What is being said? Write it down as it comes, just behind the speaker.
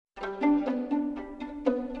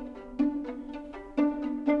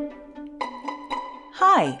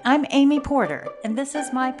Hi, I'm Amy Porter, and this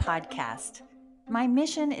is my podcast. My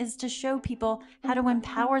mission is to show people how to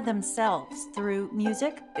empower themselves through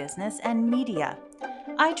music, business, and media.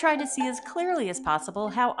 I try to see as clearly as possible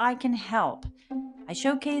how I can help. I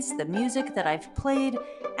showcase the music that I've played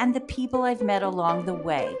and the people I've met along the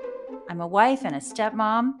way. I'm a wife and a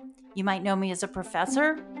stepmom. You might know me as a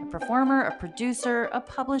professor, a performer, a producer, a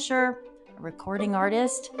publisher, a recording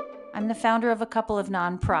artist. I'm the founder of a couple of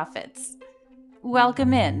nonprofits.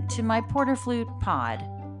 Welcome in to my Porter Flute Pod.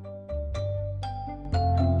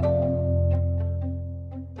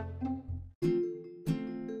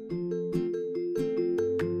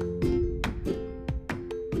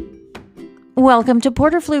 Welcome to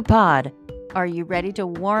Porter Flute Pod. Are you ready to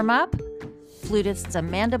warm up? Flutists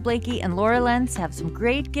Amanda Blaikie and Laura Lentz have some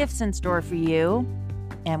great gifts in store for you,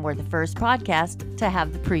 and we're the first podcast to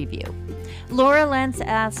have the preview. Laura Lentz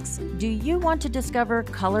asks, do you want to discover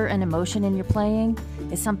color and emotion in your playing?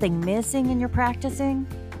 Is something missing in your practicing?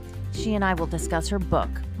 She and I will discuss her book,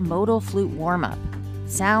 Modal Flute Warmup,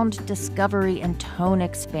 Sound Discovery and Tone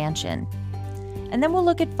Expansion. And then we'll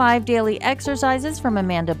look at 5 daily exercises from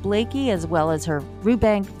Amanda Blaikie, as well as her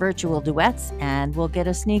Rubank virtual duets, and we'll get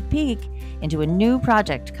a sneak peek into a new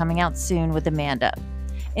project coming out soon with Amanda.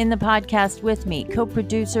 In the podcast with me,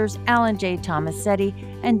 co-producers Alan J. Tomasetti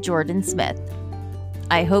and Jordan Smith.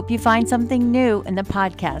 I hope you find something new in the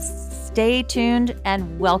podcast. Stay tuned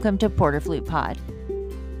and welcome to Porter Flute Pod.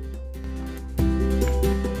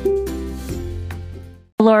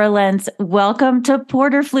 Laura Lentz, welcome to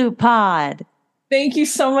Porter Flute Pod. Thank you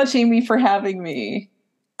so much, Amy, for having me.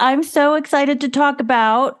 I'm so excited to talk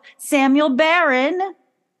about Samuel Baron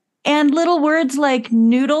and little words like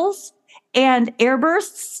noodles and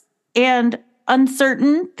airbursts and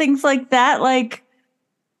uncertain, things like that. Like,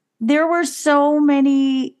 there were so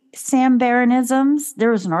many Sam Baronisms.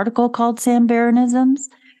 There was an article called Sam Baronisms.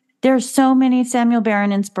 There's so many Samuel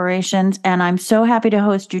Baron inspirations, and I'm so happy to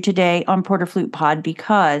host you today on Porter Flute Pod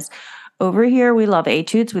because over here we love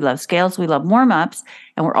etudes, we love scales, we love warm-ups,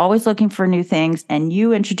 and we're always looking for new things. And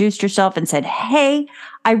you introduced yourself and said, hey,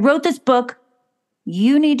 I wrote this book.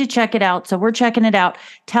 You need to check it out. So we're checking it out.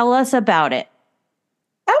 Tell us about it.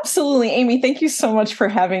 Absolutely, Amy. Thank you so much for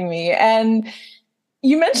having me. And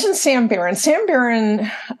you mentioned Sam Baron. Sam Baron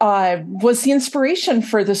was the inspiration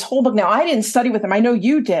for this whole book. Now, I didn't study with him. I know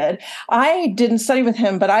you did. I didn't study with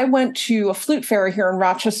him, but I went to a flute fair here in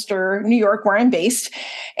Rochester, New York, where I'm based.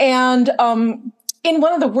 And in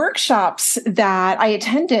one of the workshops that I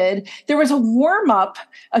attended, there was a warm-up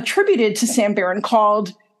attributed to Sam Baron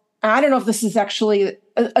called, I don't know if this is actually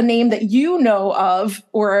a name that you know of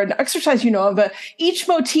or an exercise you know of, but each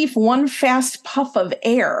motif, one fast puff of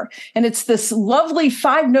air. And it's this lovely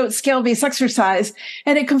 5-note scale-based exercise.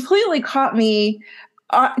 And it completely caught me,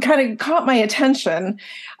 kind of caught my attention.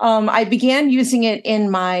 I began using it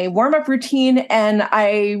in my warm-up routine, and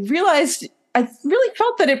I realized I really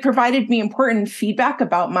felt that it provided me important feedback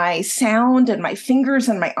about my sound and my fingers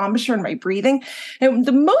and my embouchure and my breathing. And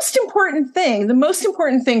the most important thing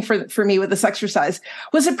for me with this exercise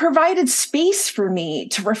was it provided space for me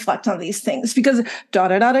to reflect on these things, because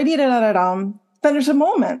da-da-da-da-dee-da-da-da-dum, then there's a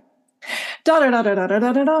moment.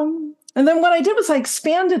 Da-da-da-da-da-da-da-dum. And then what I did was I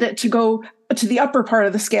expanded it to go to the upper part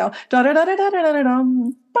of the scale.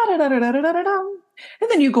 Da-da-da-da-da-da-da-dum, ba-da-da-da-da-da-da-dum.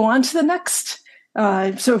 And then you go on to the next.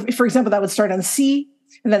 So, for example, that would start on C,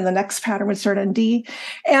 and then the next pattern would start on D.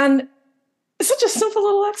 And it's such a simple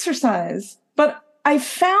little exercise, but I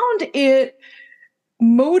found it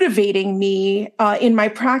motivating me in my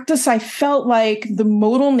practice. I felt like the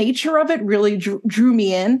modal nature of it really drew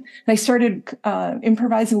me in. And I started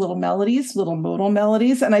improvising little modal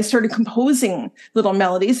melodies, and I started composing little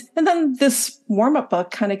melodies. And then this warm-up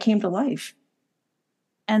book kind of came to life.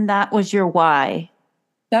 And that was your why.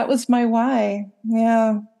 That was my why.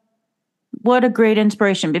 Yeah. What a great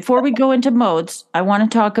inspiration. Before we go into modes, I want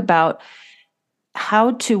to talk about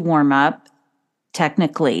how to warm up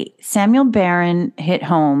technically. Samuel Baron hit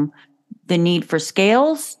home the need for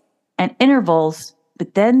scales and intervals,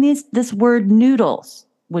 but then this word noodles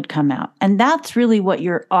would come out. And that's really what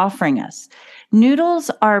you're offering us. Noodles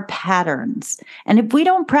are patterns. And if we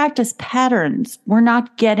don't practice patterns, we're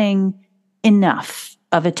not getting enough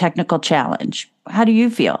of a technical challenge. How do you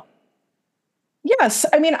feel? Yes.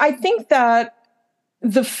 I mean, I think that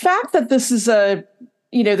the fact that this is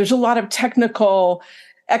there's a lot of technical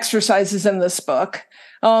exercises in this book.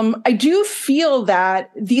 I do feel that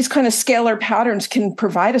these kind of scalar patterns can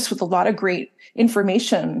provide us with a lot of great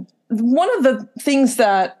information one of the things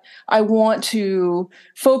that I want to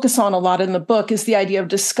focus on a lot in the book is the idea of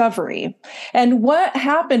discovery. And what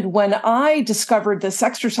happened when I discovered this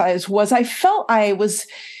exercise was I felt I was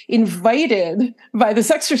invited by this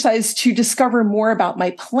exercise to discover more about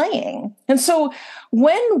my playing. And so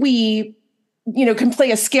when we can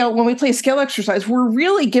play a scale, when we play a scale exercise, we're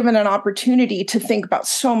really given an opportunity to think about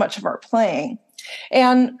so much of our playing.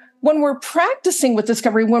 And when we're practicing with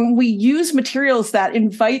discovery, when we use materials that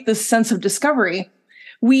invite this sense of discovery,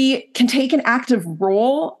 we can take an active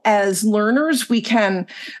role as learners. We can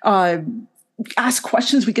ask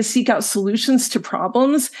questions. We can seek out solutions to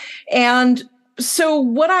problems. And so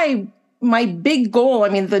my big goal,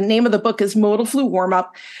 the name of the book is Modal Flute Warmup.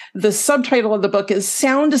 The subtitle of the book is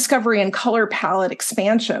Sound Discovery and Color Palette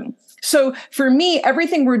Expansion. So for me,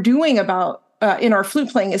 everything we're doing about in our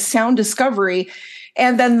flute playing is sound discovery.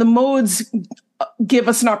 And then the modes give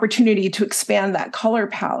us an opportunity to expand that color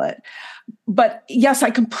palette. But yes,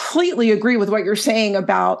 I completely agree with what you're saying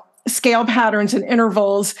about scale patterns and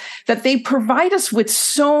intervals, that they provide us with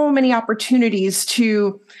so many opportunities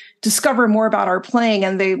to discover more about our playing.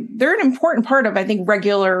 And they're an important part of, I think,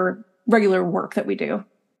 regular work that we do.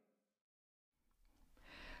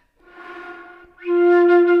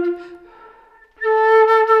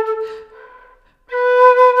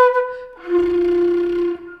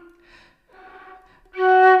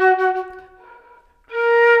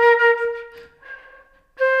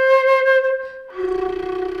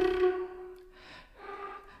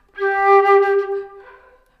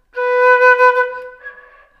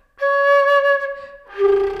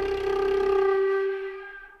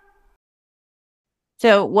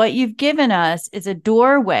 So what you've given us is a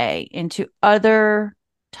doorway into other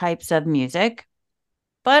types of music,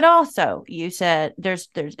 but also you said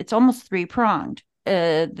it's almost three-pronged.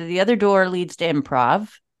 The other door leads to improv,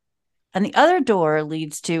 and the other door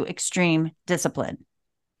leads to extreme discipline.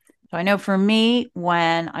 So I know for me,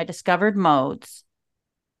 when I discovered modes,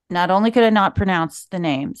 not only could I not pronounce the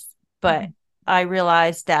names, but I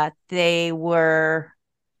realized that they were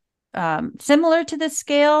similar to the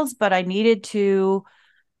scales, but I needed to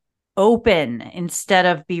open instead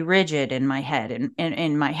of be rigid in my head. And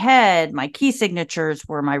in my head, my key signatures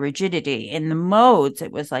were my rigidity. In the modes,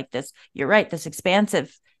 it was like this, you're right, this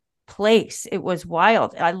expansive place. It was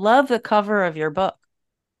wild. I love the cover of your book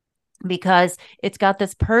because it's got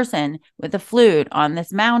this person with a flute on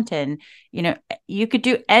this mountain. You could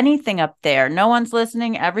do anything up there. No one's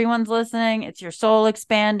listening. Everyone's listening. It's your soul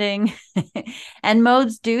expanding. And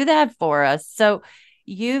modes do that for us. So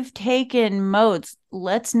you've taken modes.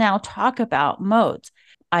 Let's now talk about modes.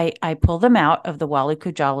 I pull them out of the Wali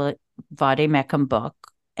Kujala Vade Mekam book,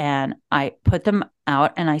 and I put them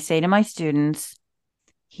out, and I say to my students,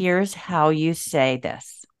 here's how you say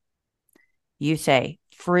this. You say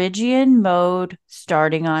Phrygian mode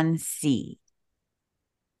starting on C.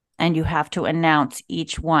 And you have to announce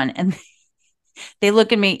each one. And they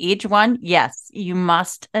look at me, each one? Yes, you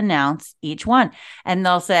must announce each one. And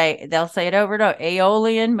they'll say it over and over.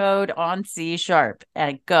 Aeolian mode on C sharp.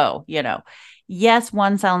 And go, Yes,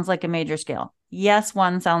 one sounds like a major scale. Yes,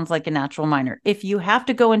 one sounds like a natural minor. If you have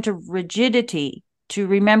to go into rigidity to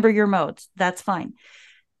remember your modes, that's fine.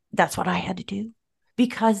 That's what I had to do.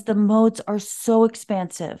 Because the modes are so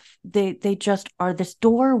expansive. They just are this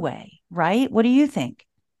doorway, right? What do you think?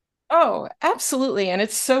 Oh, absolutely. And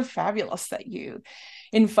it's so fabulous that you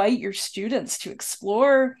invite your students to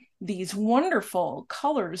explore these wonderful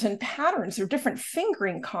colors and patterns. They're different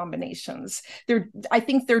fingering combinations. I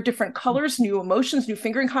think they're different colors, new emotions, new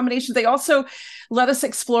fingering combinations. They also let us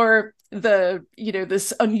explore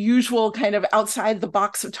this unusual kind of outside the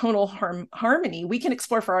box of tonal harmony. We can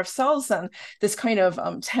explore for ourselves then this kind of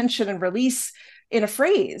tension and release in a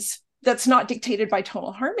phrase that's not dictated by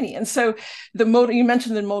tonal harmony. And so you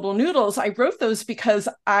mentioned the modal noodles. I wrote those because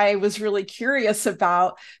I was really curious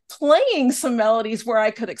about playing some melodies where I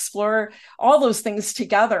could explore all those things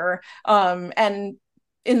together. And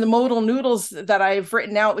in the modal noodles that I've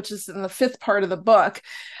written out, which is in the 5th part of the book,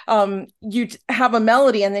 you have a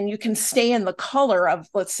melody and then you can stay in the color of,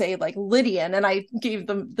 let's say, like Lydian. And I gave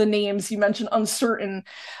them the names. You mentioned uncertain.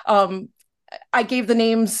 I gave the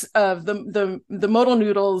names of the modal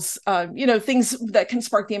noodles, things that can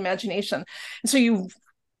spark the imagination. And so you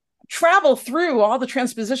travel through all the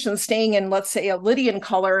transpositions, staying in, let's say, a Lydian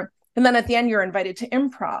color. And then at the end, you're invited to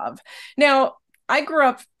improv. Now,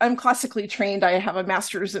 I'm classically trained. I have a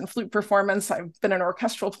master's in flute performance. I've been an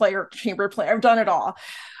orchestral player, chamber player. I've done it all.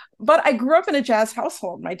 but I grew up in a jazz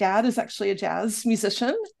household. My dad is actually a jazz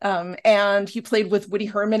musician, and he played with Woody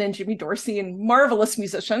Herman and Jimmy Dorsey, and marvelous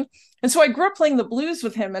musician. And so I grew up playing the blues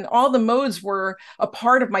with him, and all the modes were a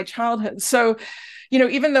part of my childhood. So,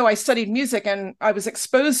 even though I studied music and I was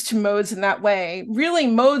exposed to modes in that way, really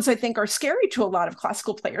modes, I think, are scary to a lot of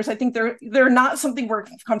classical players. I think they're not something we're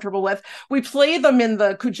comfortable with. We play them in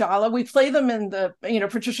the Kujala, we play them in the,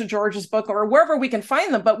 Patricia George's book or wherever we can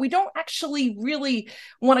find them, but we don't actually really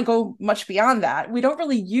want to go much beyond that. We don't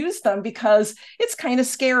really use them because it's kind of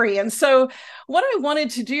scary. And so what I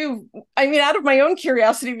wanted to do, out of my own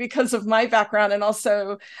curiosity because of my background, and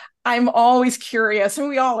also I'm always curious, and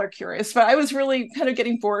we all are curious, but I was really kind of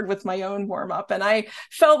getting bored with my own warm up. And I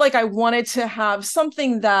felt like I wanted to have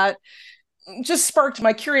something that just sparked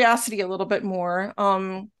my curiosity a little bit more.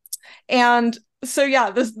 And so,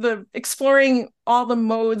 the exploring all the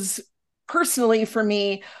modes personally for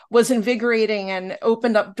me was invigorating and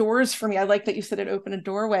opened up doors for me. I like that you said it opened a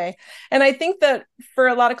doorway. And I think that for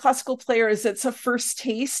a lot of classical players, it's a first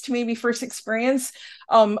taste, maybe first experience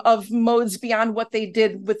of modes beyond what they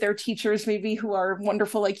did with their teachers, maybe who are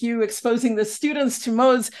wonderful like you, exposing the students to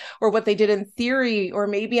modes, or what they did in theory, or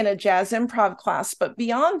maybe in a jazz improv class. But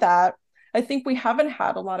beyond that, I think we haven't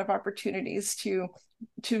had a lot of opportunities to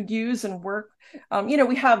use and work.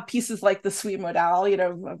 We have pieces like the Suite Modal,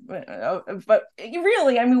 but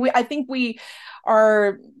really, I think we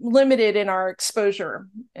are limited in our exposure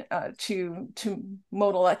to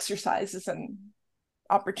modal exercises and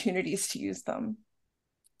opportunities to use them.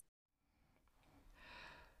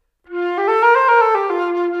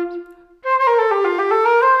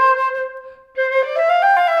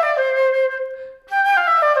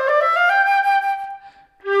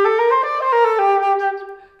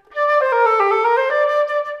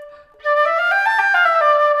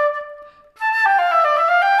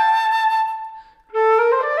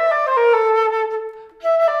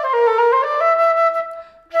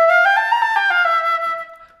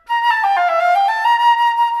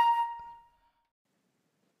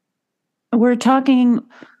 We're talking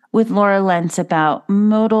with Laura Lentz about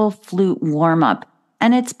Modal Flute Warmup,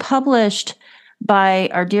 and it's published by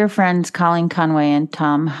our dear friends Colleen Conway and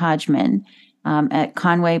Tom Hodgman at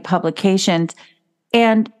Conway Publications.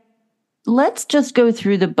 And let's just go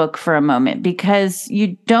through the book for a moment, because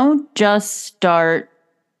you don't just start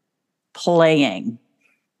playing.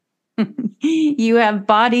 You have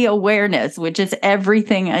body awareness, which is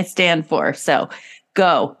everything I stand for. So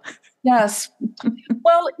go. Yes.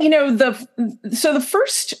 Well, the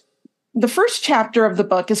first chapter of the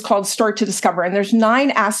book is called Start to Discover, and there's 9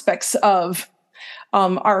 aspects of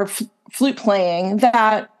our flute playing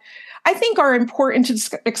that I think are important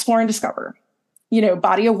to explore and discover.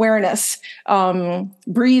 Body awareness,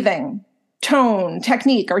 breathing, tone,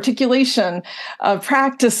 technique, articulation,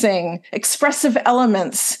 practicing, expressive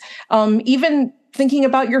elements, even thinking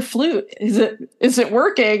about your flute. Is it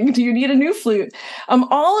working? Do you need a new flute?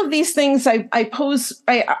 All of these things I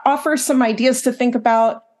offer some ideas to think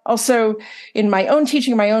about also in my own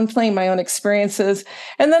teaching, my own playing, my own experiences.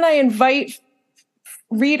 And then I invite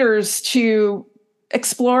readers to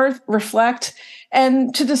explore, reflect,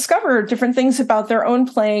 and to discover different things about their own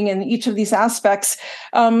playing in each of these aspects.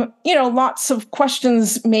 Lots of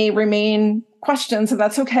questions may remain questions, and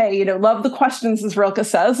that's okay. Love the questions, as Rilke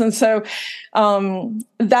says. And so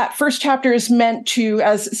that first chapter is meant to,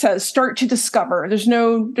 as it says, start to discover.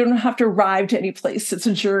 Don't have to arrive to any place. It's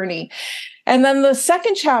a journey. And then the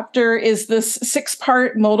second chapter is this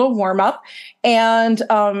 6-part modal warm-up. And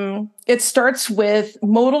it starts with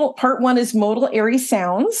modal. Part 1 is modal airy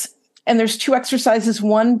sounds. And there's 2 exercises,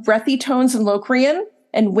 1 breathy tones in Locrian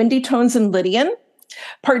and windy tones in Lydian.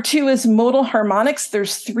 Part 2 is modal harmonics.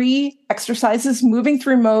 There's 3 exercises, moving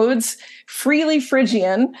through modes, freely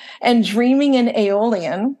Phrygian and dreaming in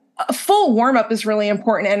Aeolian. A full warm-up is really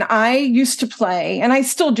important. And I used to play, and I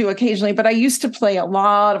still do occasionally, but I used to play a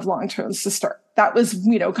lot of long tones to start. That was,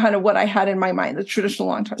 kind of what I had in my mind, the traditional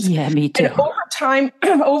long tones. Yeah, me too. And over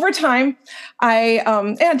time,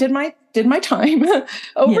 I did my time.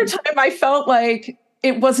 Over time, I felt like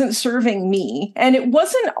it wasn't serving me, and it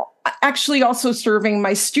wasn't actually also serving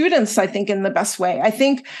my students, I think, in the best way. I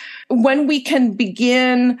think when we can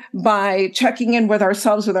begin by checking in with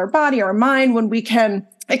ourselves, with our body, our mind, when we can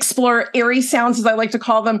explore airy sounds, as I like to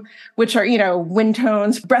call them, which are, wind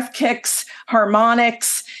tones, breath kicks,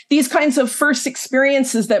 harmonics, these kinds of first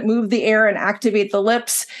experiences that move the air and activate the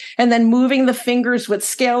lips, and then moving the fingers with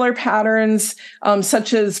scalar patterns,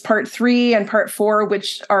 such as part 3 and part 4,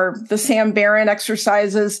 which are the Sam Barron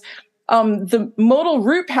exercises. The modal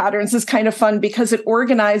root patterns is kind of fun because it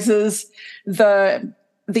organizes the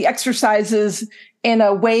exercises in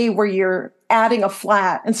a way where you're adding a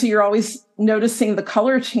flat. And so you're always noticing the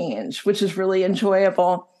color change, which is really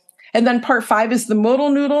enjoyable. And then part 5 is the modal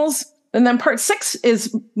noodles. And then part 6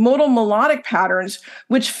 is modal melodic patterns,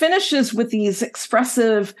 which finishes with these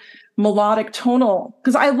expressive melodic tonal,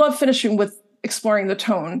 because I love finishing with exploring the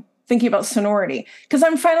tone, thinking about sonority, because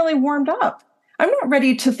I'm finally warmed up. I'm not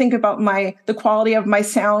ready to think about the quality of my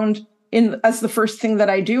sound as the first thing that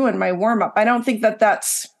I do in my warm up. I don't think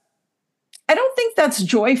that's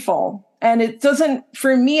joyful. And it doesn't,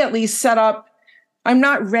 for me at least, set up, I'm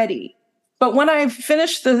not ready. But when I've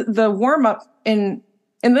finished the warm up, in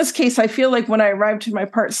this case, I feel like when I arrive to my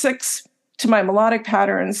part 6, to my melodic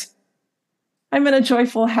patterns, I'm in a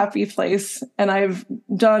joyful, happy place. And I've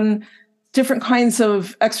done different kinds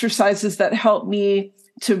of exercises that help me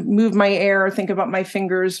to move my air, think about my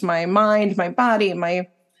fingers, my mind, my body,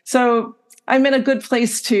 so I'm in a good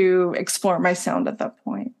place to explore my sound at that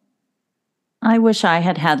point. I wish I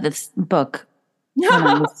had this book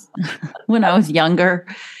when I was younger.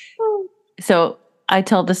 So I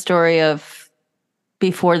tell the story of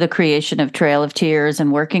before the creation of Trail of Tears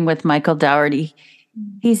and working with Michael Dougherty.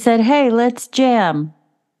 He said, "Hey, let's jam."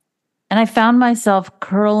 And I found myself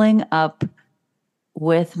curling up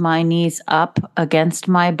with my knees up against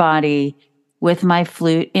my body with my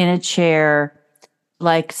flute in a chair,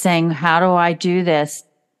 like saying, "How do I do this?"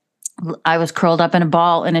 I was curled up in a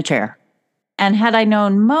ball in a chair. And had I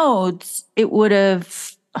known modes, it would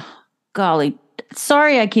have, golly,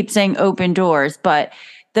 sorry I keep saying open doors, but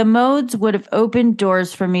the modes would have opened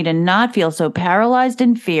doors for me to not feel so paralyzed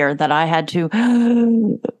in fear that I had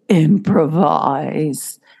to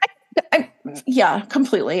improvise. Yeah,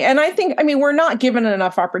 completely. And I think, we're not given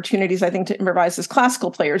enough opportunities, I think, to improvise as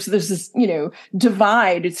classical players. There's this,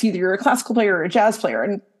 divide. It's either you're a classical player or a jazz player.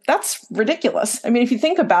 And that's ridiculous. If you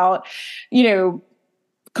think about,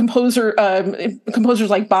 composers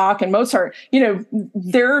like Bach and Mozart,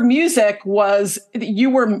 their music was, you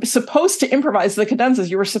were supposed to improvise the cadenzas.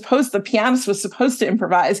 The pianist was supposed to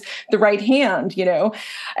improvise the right hand,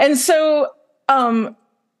 And so,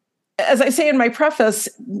 as I say in my preface,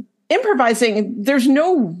 improvising, there's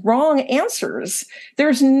no wrong answers.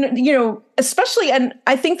 There's no, especially, and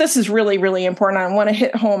I think this is really, really important. I want to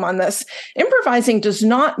hit home on this. Improvising does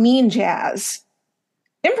not mean jazz.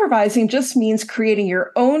 Improvising just means creating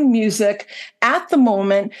your own music at the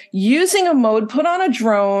moment, using a mode, put on a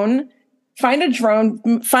drone, find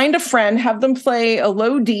a friend, have them play a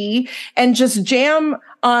low D, and just jam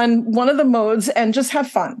on one of the modes and just have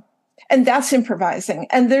fun. And that's improvising.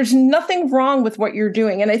 And there's nothing wrong with what you're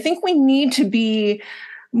doing. And I think we need to be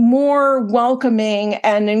more welcoming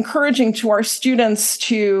and encouraging to our students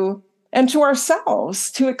and to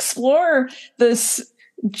ourselves to explore this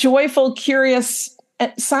joyful, curious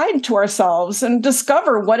side to ourselves and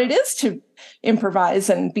discover what it is to improvise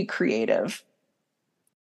and be creative.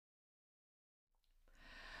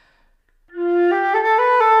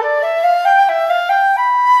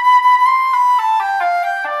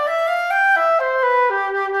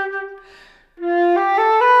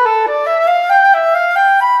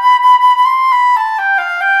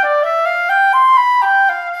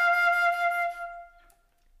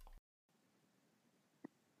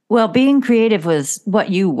 Well, being creative was what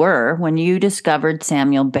you were when you discovered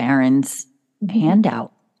Samuel Barron's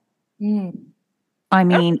handout. It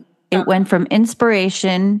went from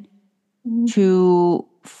inspiration to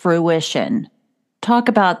fruition. Talk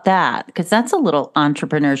about that, because that's a little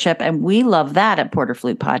entrepreneurship, and we love that at Porter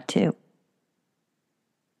Flute Pod too.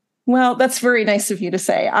 Well, that's very nice of you to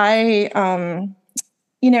say.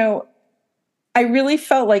 I really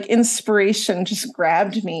felt like inspiration just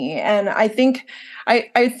grabbed me. And I think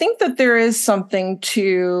that there is something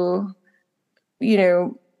to, I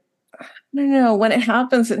don't know, when it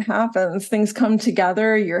happens, things come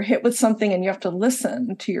together, you're hit with something and you have to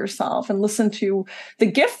listen to yourself and listen to the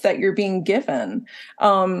gift that you're being given.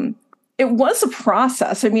 It was a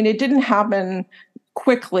process. It didn't happen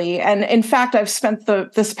quickly. And in fact, I've spent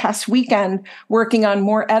this past weekend working on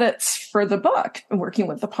more edits for the book and working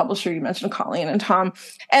with the publisher. You mentioned Colleen and Tom.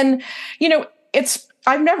 And,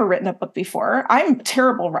 I've never written a book before. I'm a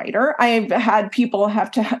terrible writer. I've had people have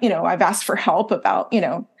to, I've asked for help about,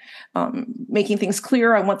 making things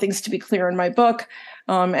clear. I want things to be clear in my book.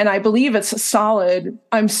 And I believe it's something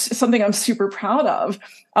I'm super proud of.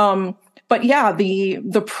 But yeah,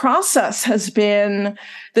 the process has been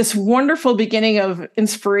this wonderful beginning of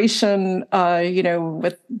inspiration,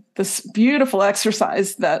 with this beautiful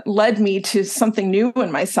exercise that led me to something new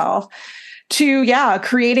in myself, to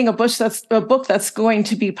creating a book that's going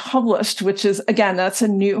to be published, which is, again, that's a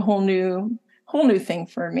whole new thing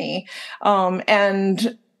for me.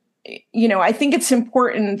 And I think it's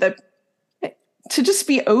important that to just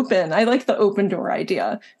be open. I like the open door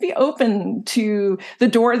idea. Be open to the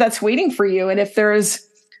door that's waiting for you. And if there's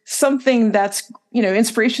something that's,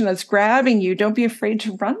 inspiration that's grabbing you, don't be afraid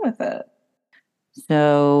to run with it.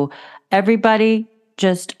 So everybody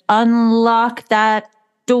just unlock that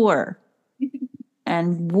door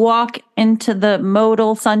and walk into the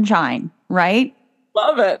modal sunshine, right?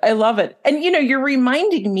 Love it. I love it. And, you're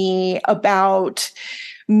reminding me about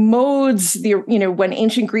modes, when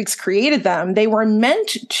ancient Greeks created them, they were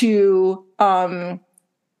meant to,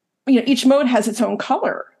 each mode has its own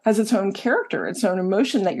color, has its own character, its own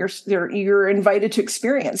emotion that you're invited to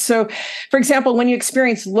experience. So, for example, when you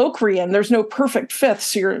experience Locrian, there's no perfect fifth,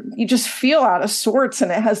 so you just feel out of sorts, and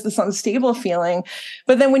it has this unstable feeling.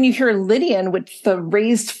 But then when you hear Lydian with the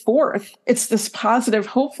raised fourth, it's this positive,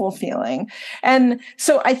 hopeful feeling. And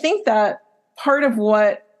so I think that part of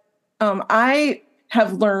what I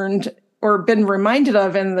have learned or been reminded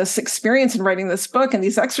of in this experience in writing this book and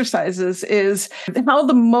these exercises is how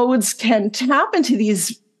the modes can tap into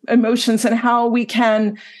these emotions and how we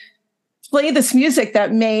can play this music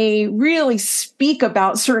that may really speak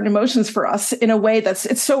about certain emotions for us in a way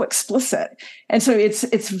it's so explicit. And so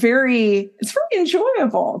it's very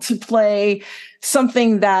enjoyable to play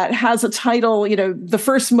something that has a title. The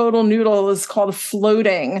first modal noodle is called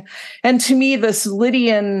Floating. And to me, this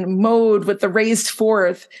Lydian mode with the raised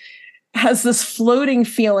fourth has this floating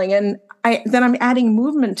feeling, and then I'm adding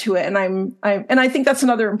movement to it. And I think that's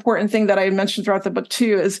another important thing that I mentioned throughout the book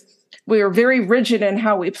too, is we are very rigid in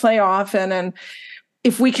how we play often. And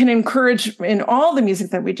if we can encourage in all the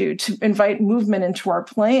music that we do to invite movement into our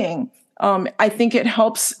playing, I think it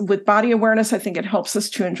helps with body awareness. I think it helps us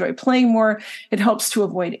to enjoy playing more. It helps to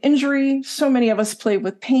avoid injury. So many of us play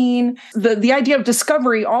with pain. The idea of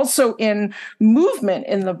discovery also in movement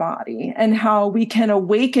in the body and how we can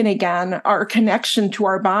awaken again our connection to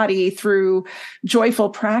our body through joyful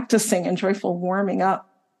practicing and joyful warming up.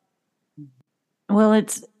 Well,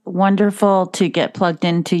 it's wonderful to get plugged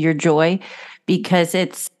into your joy because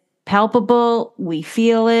it's palpable. We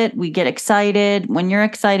feel it. We get excited. When you're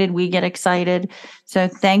excited, we get excited. So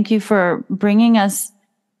thank you for bringing us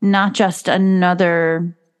not just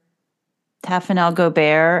another Taffanel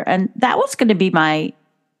Gobert. And that was going to be my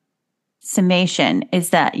summation,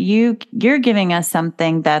 is that you're giving us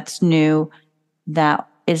something that's new, that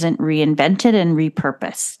isn't reinvented and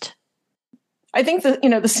repurposed. I think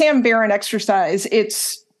the Sam Barron exercise,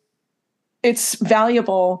 it's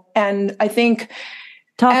valuable. And I think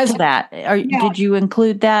Talk to that. Did you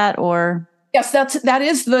include that or? Yes, that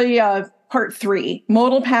is the part 3.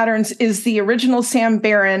 Modal patterns is the original Sam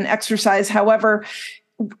Barron exercise, however,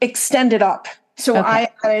 extended up. So okay. I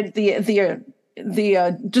added the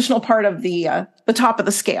additional part of the top of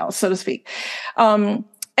the scale, so to speak. And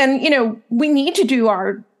we need to do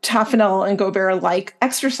our Taffanel and Gobert-like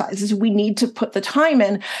exercises. We need to put the time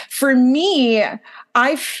in. For me,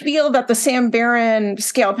 I feel that the Sam Barron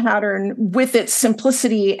scale pattern, with its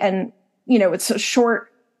simplicity and, it's a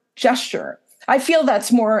short gesture, I feel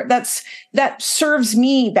that serves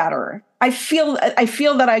me better. I feel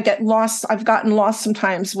that I get lost. I've gotten lost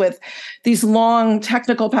sometimes with these long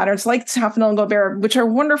technical patterns like Taffanel and Gobert, which are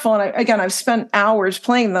wonderful. And I've spent hours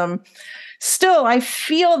playing them. Still, I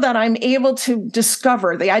feel that I'm able to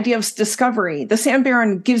discover the idea of discovery. The Sam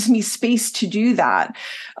Barron gives me space to do that.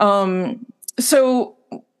 So,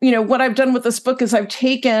 what I've done with this book is I've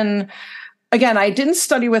taken, again, I didn't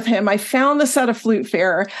study with him. I found this at a flute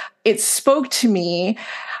fair. It spoke to me.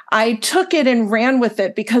 I took it and ran with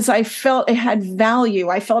it because I felt it had value.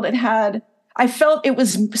 I felt it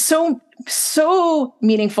was so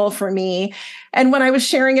meaningful for me. And when I was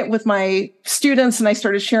sharing it with my students and I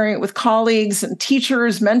started sharing it with colleagues and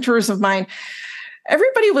teachers, mentors of mine,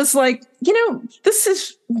 everybody was like,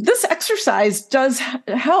 this exercise does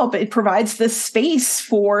help. It provides this space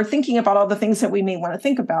for thinking about all the things that we may want to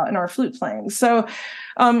think about in our flute playing. So,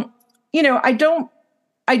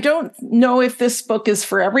 I don't know if this book is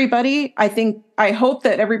for everybody. I hope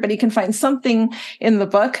that everybody can find something in the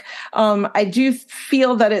book. I do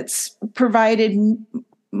feel that it's provided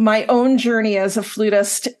my own journey as a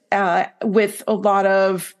flutist with a lot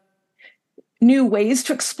of new ways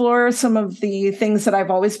to explore some of the things that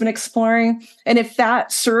I've always been exploring. And if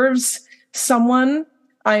that serves someone,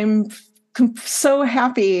 I'm so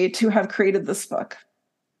happy to have created this book.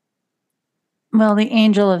 Well, the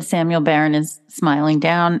angel of Samuel Barron is smiling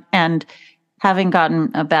down, and having gotten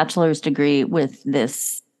a bachelor's degree with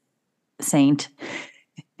this saint,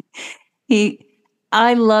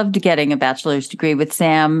 I loved getting a bachelor's degree with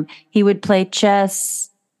Sam. He would play chess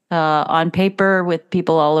on paper with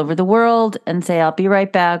people all over the world and say, I'll be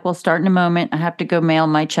right back. We'll start in a moment. I have to go mail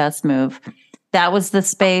my chess move. That was the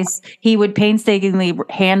space. He would painstakingly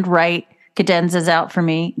handwrite cadenzas out for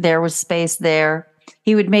me. There was space there.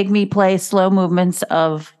 He would make me play slow movements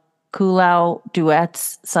of Kulau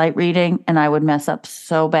duets, sight reading, and I would mess up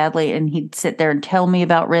so badly. And he'd sit there and tell me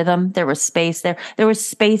about rhythm. There was space there. There was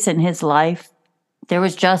space in his life. There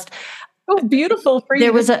was just beautiful for you.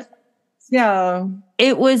 There was a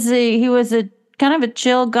He was a kind of a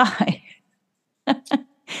chill guy. That's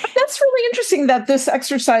really interesting that this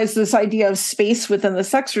idea of space within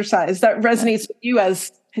this exercise, that resonates with you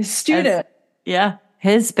as his student.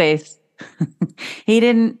 His space. He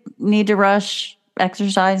didn't need to rush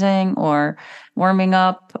exercising or warming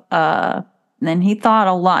up. And he thought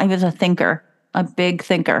a lot. He was a thinker, a big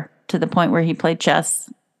thinker, to the point where he played chess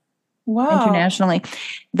internationally.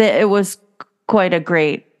 It was quite a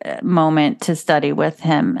great moment to study with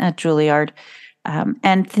him at Juilliard.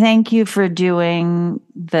 And thank you for doing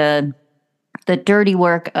the dirty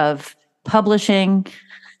work of publishing.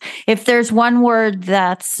 If there's one word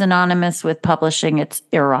that's synonymous with publishing, it's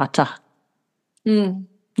errata. You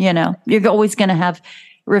know, you're always going to have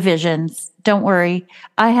revisions. Don't worry.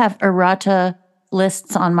 I have errata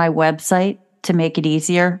lists on my website to make it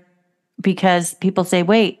easier, because people say,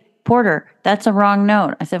 wait, Porter, that's a wrong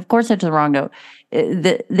note. I said, of course it's a wrong note.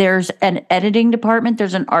 There's an editing department.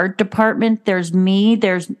 There's an art department. There's me.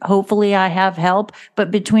 Hopefully I have help. But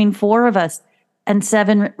between 4 of us and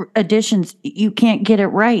 7 editions, you can't get it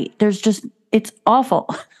right. It's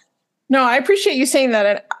awful. No, I appreciate you saying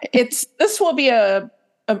that. This will be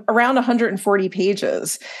around 140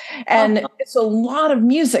 pages, and it's a lot of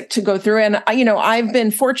music to go through. And I've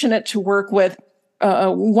been fortunate to work with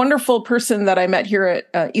a wonderful person that I met here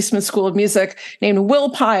at Eastman School of Music named Will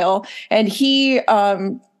Pyle, and he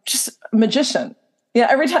just a magician. Yeah,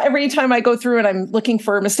 every time I go through and I'm looking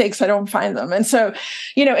for mistakes, I don't find them. And so, but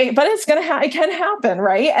it's it can happen,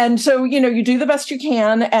 right? And so, you do the best you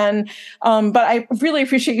can. And but I really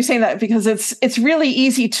appreciate you saying that, because it's really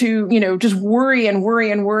easy to, just worry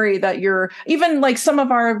that you're, even like some of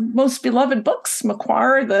our most beloved books,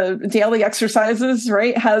 Macquarie, the daily exercises,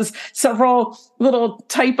 right, has several little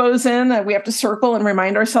typos in that we have to circle and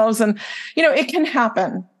remind ourselves. And, it can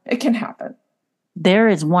happen. It can happen. There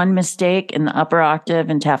is one mistake in the upper octave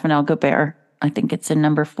in Tafanel Gobert. I think it's in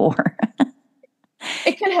number 4.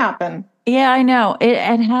 It can happen. Yeah, I know.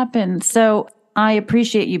 It happens. So I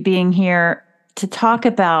appreciate you being here to talk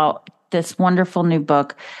about this wonderful new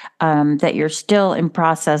book that you're still in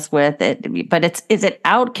process with. But is it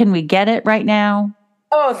out? Can we get it right now?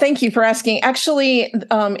 Oh, thank you for asking. Actually,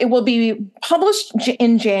 it will be published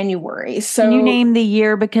in January. So can you name the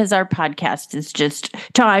year, because our podcast is just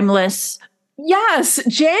timeless? Yes,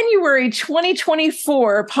 January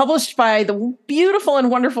 2024, published by the beautiful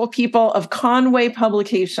and wonderful people of Conway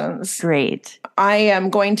Publications. Great. I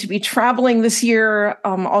am going to be traveling this year,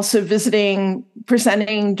 also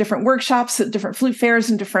presenting different workshops at different flute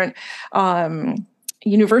fairs and different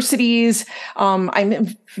universities.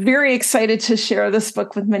 I'm very excited to share this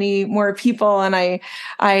book with many more people, and I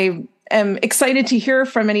am excited to hear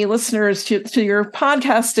from any listeners to your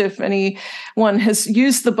podcast if anyone has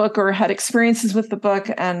used the book or had experiences with the book.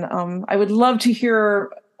 And I would love to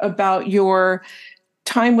hear about your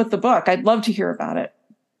time with the book. I'd love to hear about it.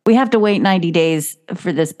 We have to wait 90 days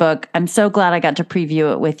for this book. I'm so glad I got to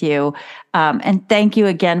preview it with you. And thank you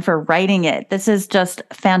again for writing it. This is just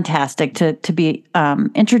fantastic to be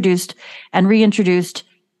introduced and reintroduced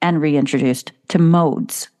to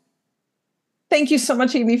modes. Thank you so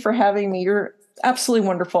much, Amy, for having me. You're absolutely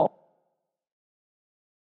wonderful.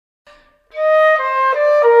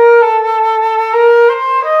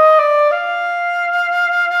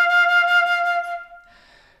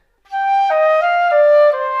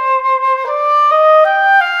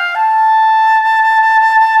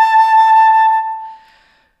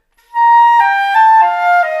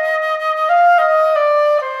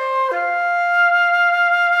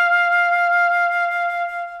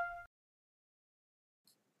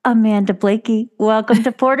 Amanda Blaikie, welcome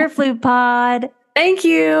to Porter Flute Pod. Thank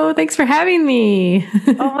you. Thanks for having me.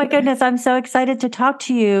 Oh my goodness. I'm so excited to talk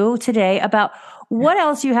to you today about what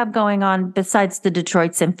else you have going on besides the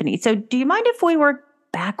Detroit Symphony. So do you mind if we work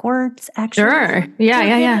backwards, actually? Sure.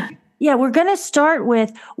 Yeah. Yeah, we're going to start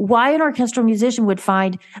with why an orchestral musician would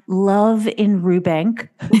find love in Rubank.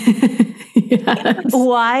 Yes.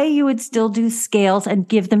 Why you would still do scales and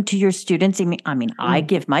give them to your students. I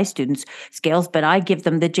give my students scales, but I give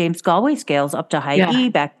them the James Galway scales up to high E,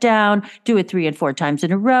 back down, do it 3 and 4 times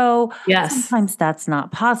in a row. Yes. Sometimes that's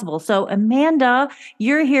not possible. So Amanda,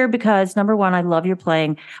 you're here because number one, I love your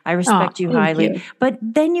playing. I respect you highly. But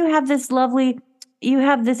then you have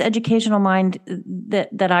this educational mind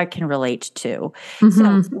that I can relate to.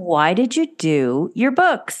 So why did you do your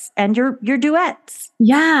books and your duets?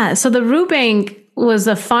 Yeah. So the Rubank was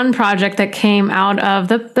a fun project that came out of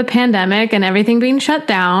the pandemic and everything being shut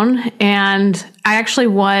down. And I actually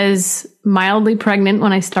was mildly pregnant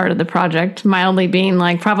when I started the project, mildly being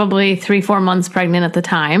like probably 3-4 months pregnant at the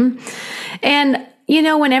time. And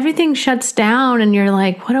when everything shuts down and you're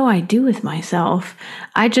like, what do I do with myself?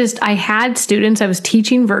 I had students, I was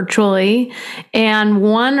teaching virtually, and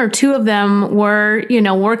 1 or 2 of them were,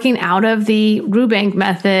 working out of the Rubank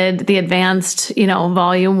method, the advanced,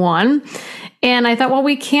 volume 1. And I thought, well,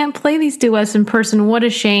 we can't play these duets in person. What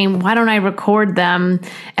a shame. Why don't I record them?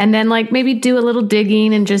 And then maybe do a little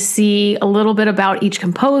digging and just see a little bit about each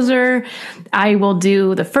composer. I will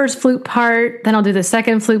do the first flute part, then I'll do the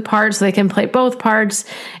second flute part so they can play both parts.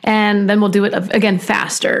 And then we'll do it again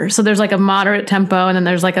faster. So there's a moderate tempo and then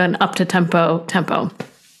there's an up to tempo.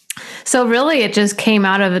 So really it just came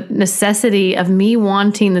out of a necessity of me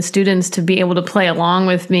wanting the students to be able to play along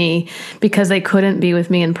with me because they couldn't be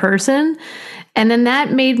with me in person. And then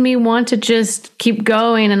that made me want to just keep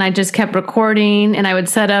going. And I just kept recording, and I would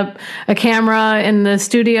set up a camera in the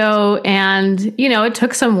studio. And, it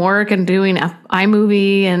took some work and doing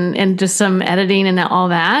iMovie and just some editing and all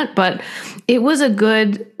that. But it was a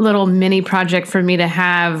good little mini project for me to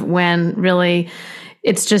have when really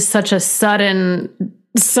it's just such a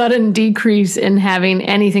sudden decrease in having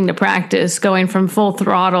anything to practice, going from full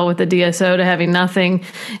throttle with the DSO to having nothing.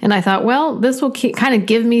 And I thought, well, this will kind of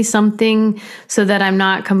give me something so that I'm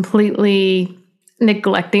not completely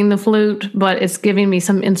neglecting the flute, but it's giving me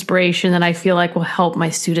some inspiration that I feel like will help my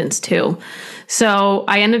students too. So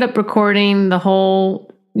I ended up recording the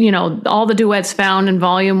whole, all the duets found in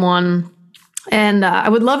volume 1. And I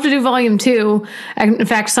would love to do volume 2. In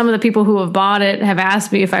fact, some of the people who have bought it have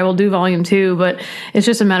asked me if I will do volume 2, but it's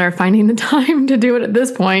just a matter of finding the time to do it at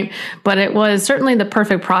this point. But it was certainly the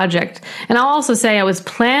perfect project. And I'll also say I was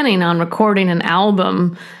planning on recording an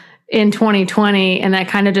album in 2020, and that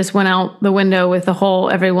kind of just went out the window with the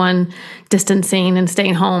whole everyone distancing and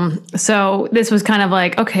staying home. So this was kind of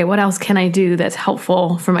like, okay, what else can I do that's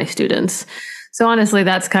helpful for my students? So honestly,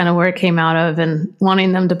 that's kind of where it came out of, and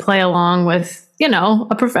wanting them to play along with,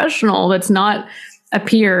 a professional that's not a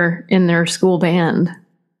peer in their school band.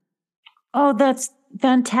 Oh, that's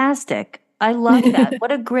fantastic. I love that.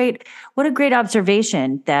 What a great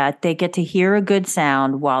observation that they get to hear a good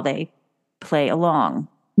sound while they play along.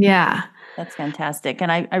 Yeah. That's fantastic.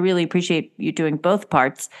 And I really appreciate you doing both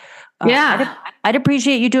parts. Yeah. I'd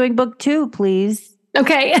appreciate you doing book 2, please.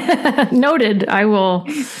 Okay. Noted. I will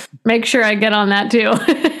make sure I get on that too.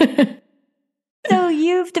 So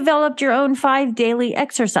you've developed your own 5 daily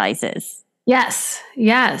exercises. Yes.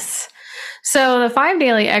 So the 5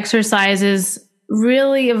 daily exercises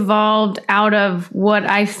really evolved out of what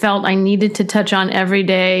I felt I needed to touch on every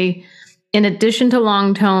day, in addition to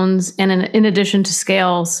long tones and in addition to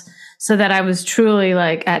scales, so that I was truly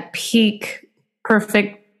at peak,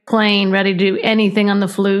 perfect playing, ready to do anything on the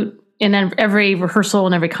flute in every rehearsal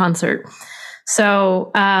and every concert. So,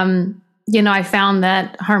 I found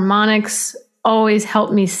that harmonics always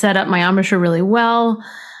helped me set up my embouchure really well.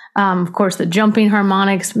 Of course, the jumping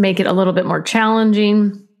harmonics make it a little bit more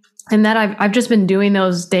challenging. And that I've just been doing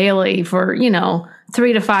those daily for,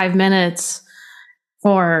 3 to 5 minutes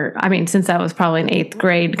since I was probably in 8th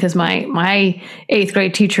grade, because my 8th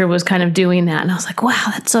grade teacher was kind of doing that. And I was like, wow,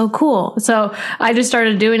 that's so cool. So I just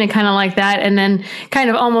started doing it kind of like that, and then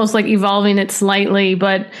kind of almost evolving it slightly,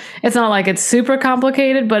 but it's not like it's super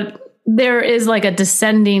complicated, but there is a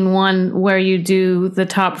descending one where you do the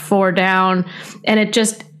top 4 down. And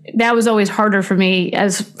that was always harder for me,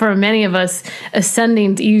 as for many of us.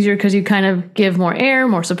 Ascending's easier because you kind of give more air,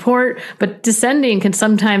 more support, but descending can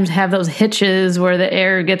sometimes have those hitches where the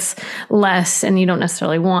air gets less and you don't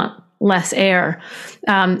necessarily want less air.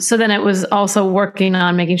 So then it was also working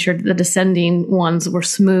on making sure the descending ones were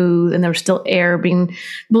smooth and there was still air being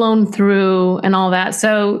blown through and all that.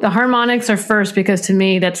 So the harmonics are first, because to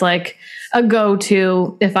me, that's a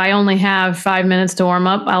go-to. If I only have 5 minutes to warm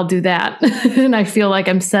up, I'll do that. And I feel like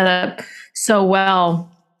I'm set up so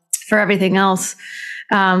well for everything else.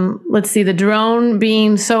 Let's see, the drone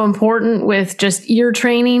being so important with just ear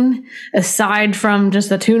training, aside from just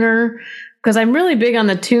the tuner, because I'm really big on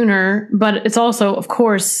the tuner, but it's also, of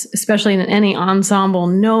course, especially in any ensemble,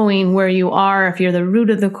 knowing where you are, if you're the root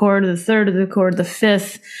of the chord, the third of the chord, the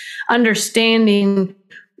fifth, understanding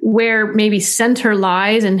where maybe center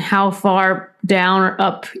lies and how far down or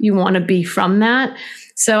up you want to be from that.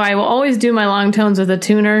 So I will always do my long tones with a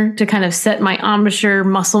tuner to kind of set my embouchure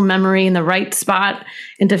muscle memory in the right spot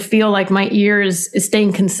and to feel like my ear is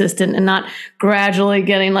staying consistent and not gradually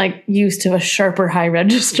getting like used to a sharper high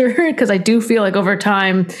register. Because I do feel like over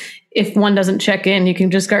time, if one doesn't check in, you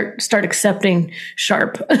can just start accepting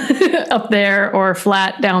sharp up there or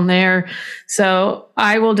flat down there. So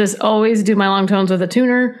I will just always do my long tones with a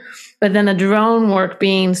tuner. But then the drone work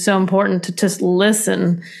being so important to just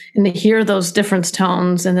listen and to hear those different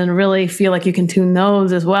tones and then really feel like you can tune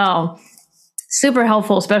those as well. Super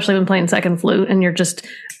helpful, especially when playing second flute and you're just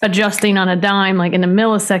adjusting on a dime. Like in a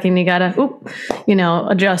millisecond, you gotta,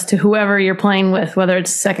 adjust to whoever you're playing with, whether it's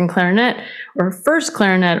second clarinet or first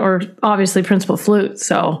clarinet or obviously principal flute.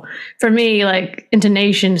 So for me, like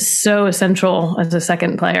intonation is so essential as a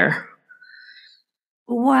second player.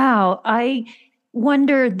 Wow. I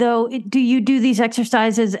wonder though, do you do these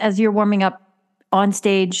exercises as you're warming up on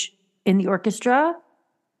stage in the orchestra?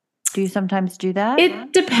 Do you sometimes do that?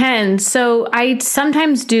 It depends. So I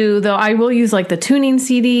sometimes do, though I will use like the tuning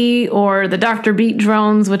CD or the Dr. Beat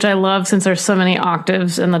drones, which I love since there's so many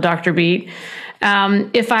octaves in the Dr. Beat.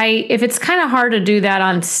 If it's kind of hard to do that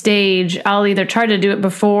on stage, I'll either try to do it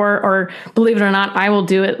before or, believe it or not, I will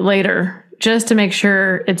do it later just to make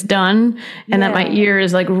sure it's done and that my ear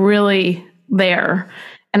is like really there.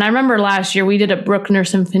 And I remember last year we did a Bruckner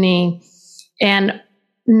symphony and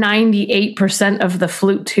 98% of the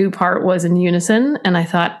flute 2 part was in unison. And I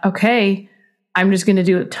thought, okay, I'm just going to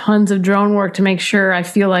do tons of drone work to make sure I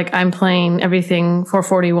feel like I'm playing everything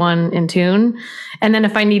 441 in tune. And then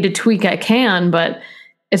if I need to tweak, I can, but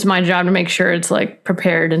it's my job to make sure it's like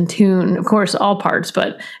prepared in tune. Of course, all parts,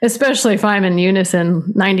 but especially if I'm in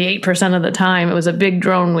unison 98% of the time, it was a big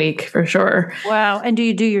drone week for sure. Wow. And do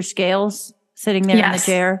you do your scales sitting there in the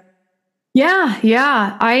chair?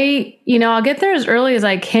 Yeah. I'll get there as early as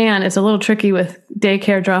I can. It's a little tricky with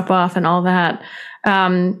daycare drop off and all that.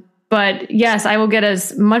 But yes, I will get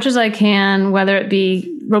as much as I can, whether it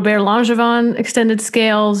be Robert Langevin extended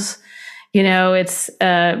scales, it's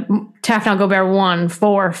Tafnel Gobert 1,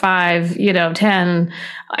 4, 5, 10,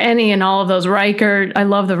 any and all of those. Reichert, I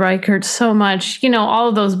love the Reichert so much. All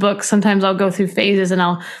of those books, sometimes I'll go through phases and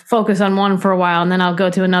I'll focus on one for a while and then I'll go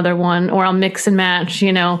to another one or I'll mix and match,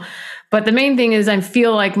 But the main thing is I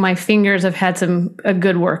feel like my fingers have had a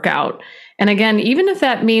good workout. And again, even if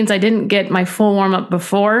that means I didn't get my full warm up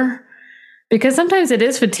before, because sometimes it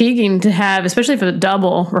is fatiguing to have, especially for the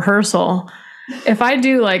double rehearsal. If I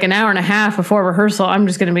do like an hour and a half before rehearsal,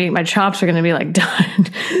 my chops are going to be like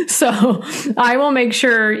done. So I will make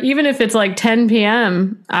sure, even if it's like 10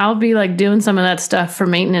 p.m., I'll be like doing some of that stuff for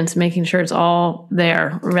maintenance, making sure it's all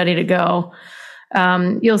there, ready to go.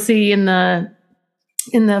 You'll see in the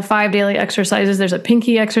 5 daily exercises, there's a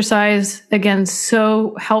pinky exercise. Again,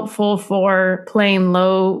 so helpful for playing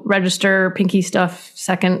low register pinky stuff,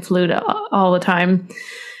 second flute all the time.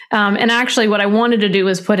 And actually what I wanted to do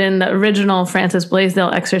was put in the original Francis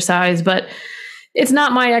Blaisdell exercise, but it's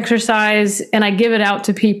not my exercise and I give it out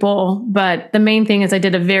to people. But the main thing is I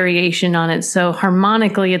did a variation on it. So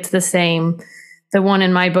harmonically, it's the same. The one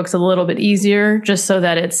in my book's a little bit easier just so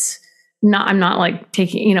that I'm not like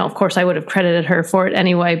taking, of course I would have credited her for it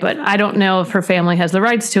anyway, but I don't know if her family has the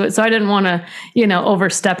rights to it. So I didn't want to,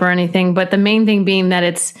 overstep or anything. But the main thing being that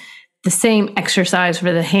it's the same exercise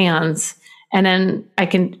for the hands. And then I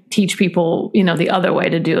can teach people, the other way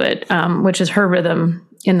to do it, which is her rhythm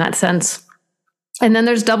in that sense. And then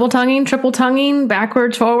there's double tonguing, triple tonguing,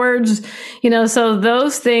 backwards, forwards, so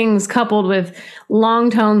those things coupled with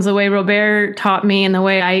long tones, the way Robert taught me and the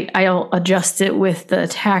way I'll adjust it with the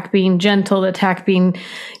attack being gentle, the attack being,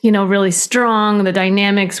 really strong, the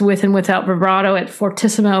dynamics with and without vibrato at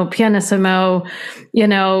fortissimo, pianissimo,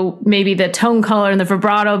 maybe the tone color and the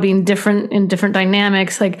vibrato being different in different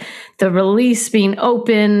dynamics, like the release being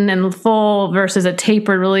open and full versus a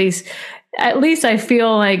tapered release. At least I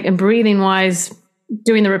feel like, and breathing wise,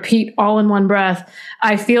 doing the repeat all in one breath,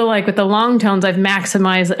 I feel like with the long tones, I've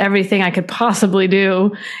maximized everything I could possibly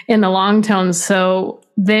do in the long tones. So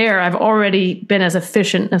there, I've already been as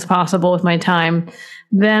efficient as possible with my time.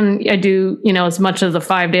 Then I do, as much of the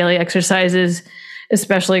 5 daily exercises,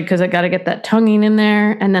 especially because I got to get that tonguing in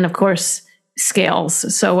there. And then of course,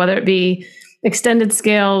 scales. So whether it be, extended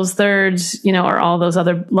scales, thirds, or all those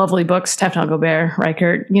other lovely books, Tefnel Gobert,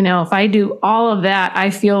 Reichert, if I do all of that, I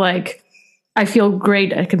feel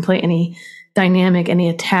great. I can play any dynamic, any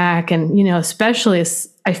attack. And, especially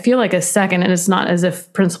I feel like a second, and it's not as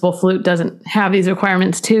if principal flute doesn't have these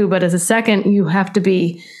requirements too, but as a second, you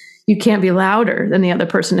can't be louder than the other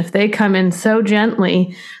person. If they come in so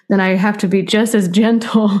gently, then I have to be just as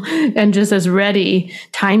gentle and just as ready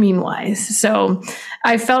timing wise. So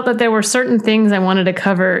I felt that there were certain things I wanted to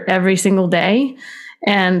cover every single day.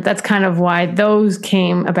 And that's kind of why those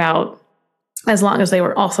came about, as long as they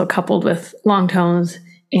were also coupled with long tones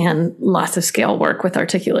and lots of scale work with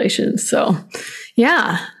articulation. So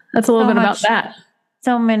yeah, that's a little bit about that.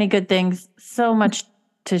 So many good things, so much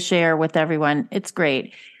to share with everyone. It's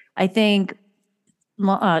great. I think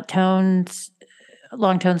long tones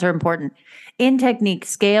are important. In technique,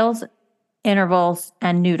 scales, intervals,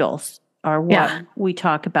 and noodles are what we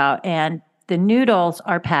talk about. And the noodles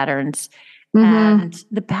are patterns. And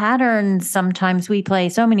the patterns, sometimes we play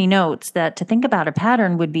so many notes that to think about a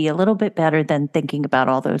pattern would be a little bit better than thinking about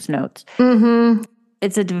all those notes.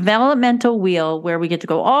 It's a developmental wheel where we get to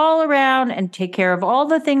go all around and take care of all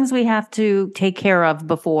the things we have to take care of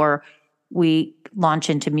before we launch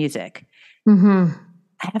into music. I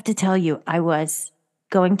have to tell you, I was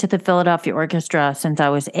going to the Philadelphia Orchestra since I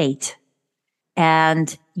was 8.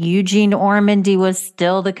 And Eugene Ormandy was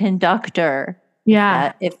still the conductor.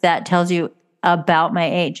 Yeah. If that tells you about my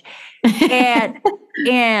age.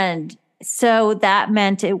 And so that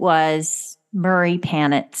meant it was Murray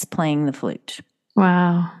Panitz playing the flute.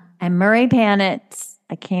 Wow. And Murray Panitz,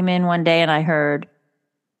 I came in one day and I heard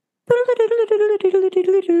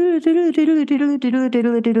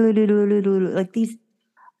like these,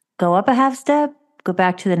 go up a half step, go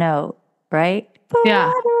back to the note, right?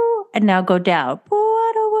 Yeah. And now go down.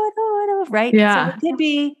 Right? Yeah. So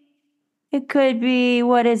it could be,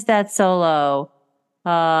 what is that solo?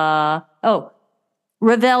 Ravel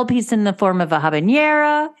piece in the form of a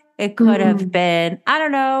habanera. It could have been, I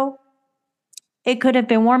don't know. It could have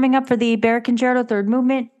been warming up for the Barrett Concerto third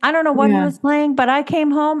movement. I don't know what he was playing, but I came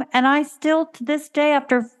home and I still, to this day,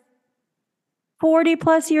 after 40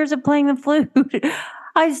 plus years of playing the flute,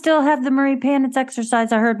 I still have the Murray Panitz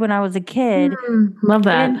exercise I heard when I was a kid. Love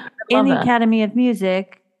that. In the Academy of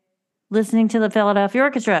Music, listening to the Philadelphia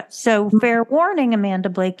Orchestra. So fair warning, Amanda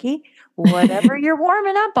Blaikie, whatever you're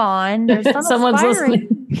warming up on, there's some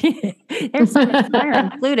there's some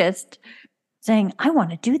inspiring flutist saying, I want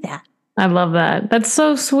to do that. I love that. That's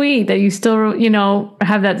so sweet that you still,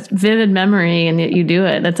 have that vivid memory and yet you do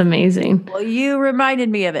it. That's amazing. Well, you reminded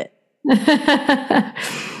me of it.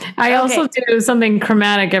 I also do something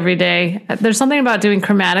chromatic every day. There's something about doing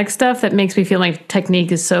chromatic stuff that makes me feel like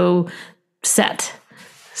technique is so set.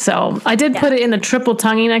 So I did put it in the triple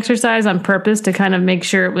tonguing exercise on purpose to kind of make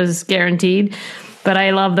sure it was guaranteed. But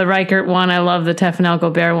I love the Reichert one. I love the Tefnel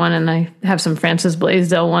Gobert one. And I have some Francis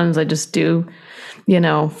Blaisdell ones I just do,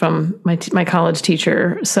 from my college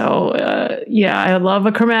teacher. So, I love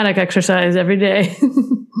a chromatic exercise every day.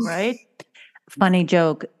 Right? Funny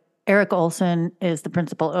joke. Eric Olson is the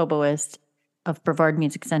principal oboist of Brevard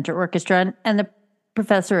Music Center Orchestra and the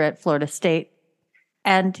professor at Florida State.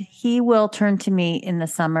 And he will turn to me in the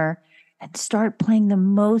summer and start playing the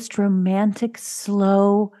most romantic,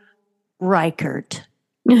 slow Reichert.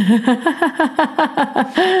 And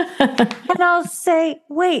I'll say,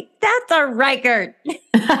 wait, that's a Reichert. Isn't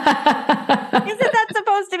that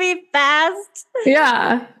supposed to be fast?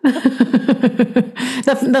 Yeah.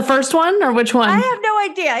 The first one or which one? I have no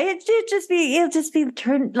idea. He'll just be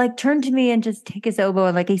turn to me and just take his oboe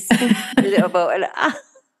and like he sings his oboe. And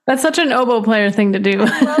that's such an oboe player thing to do.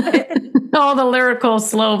 I love it. All the lyrical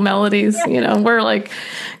slow melodies, we're like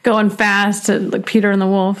going fast to like Peter and the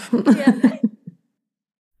Wolf. Yeah.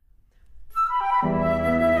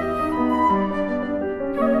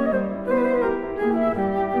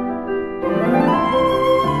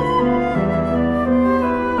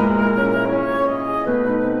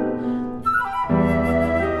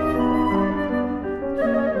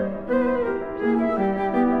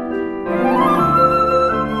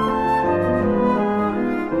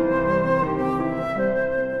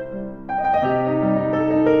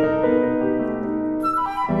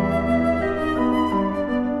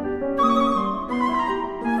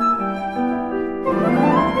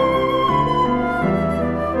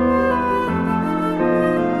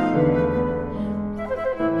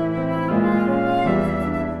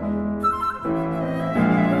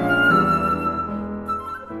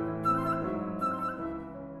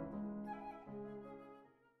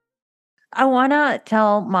 I want to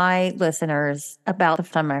tell my listeners about the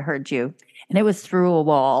time I heard you, and it was through a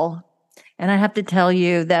wall. And I have to tell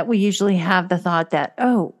you that we usually have the thought that,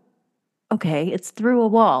 oh, okay, it's through a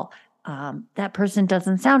wall. That person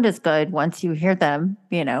doesn't sound as good once you hear them,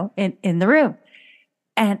 in the room.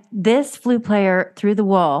 And this flute player through the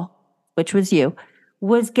wall, which was you,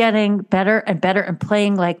 was getting better and better and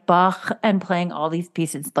playing like Bach and playing all these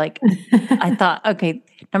pieces. Like I thought, okay,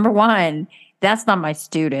 number one, that's not my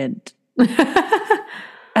student.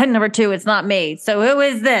 And number two, it's not me. So who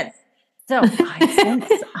is this? So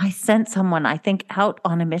I sent someone, I think, out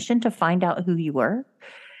on a mission to find out who you were.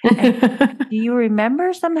 And do you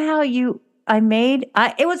remember somehow it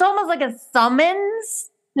was almost like a summons.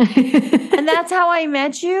 And that's how I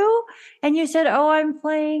met you. And you said, oh, I'm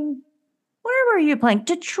playing, where were you playing?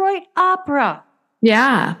 Detroit Opera.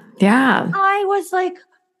 Yeah. Yeah. I was like,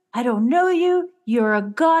 I don't know you. You're a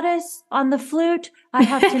goddess on the flute. I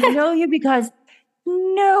have to know you because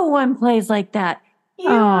no one plays like that.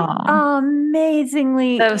 You're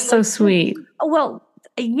amazingly. That was so sweet. Well,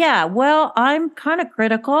 yeah. Well, I'm kind of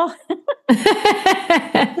critical.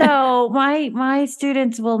 So my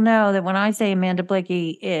students will know that when I say Amanda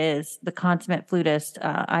Blaikie is the consummate flutist,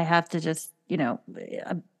 I have to just,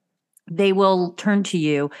 they will turn to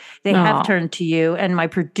you. They have turned to you, and my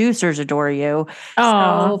producers adore you.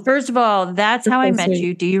 So first of all, that's how I met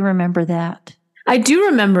you. Do you remember that? I do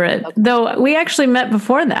remember it, though we actually met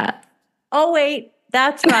before that. Oh, wait.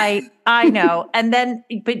 That's right. I know. And then,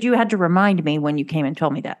 but you had to remind me when you came and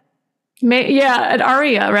told me that. Yeah, at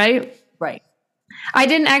Aria, right? Right.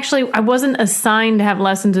 I wasn't assigned to have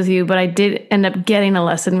lessons with you, but I did end up getting a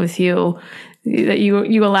lesson with you that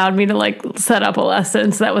you allowed me to like set up a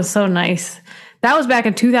lesson. So that was so nice. That was back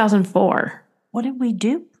in 2004. What did we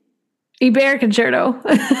do? Ibert Concerto.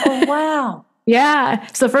 Oh, wow. Yeah.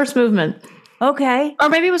 It's the first movement. Okay. Or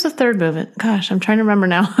maybe it was the third movement. Gosh, I'm trying to remember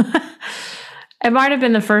now. It might have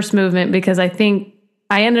been the first movement because I think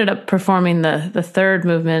I ended up performing the third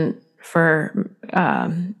movement for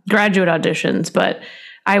graduate auditions, but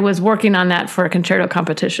I was working on that for a concerto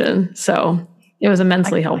competition. So it was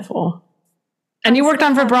immensely helpful. And you worked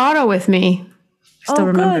on vibrato with me. Still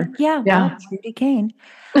remember. Good. Yeah. Well, Judy Kane.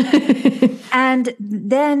 And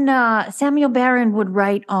then Samuel Barron would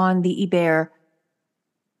write on the Ibert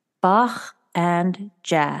Bach and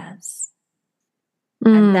jazz.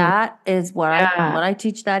 And that is what I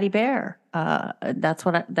teach that Ibert.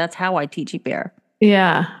 That's how I teach Ibert.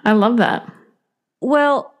 Yeah, I love that.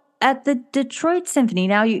 Well, at the Detroit Symphony,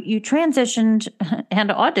 now you transitioned and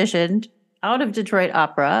auditioned out of Detroit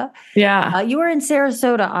Opera. Yeah. You were in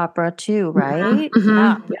Sarasota Opera too, right?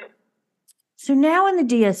 Mm-hmm. Yeah. So now in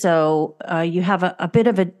the DSO, you have a bit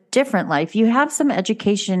of a different life. You have some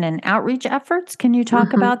education and outreach efforts. Can you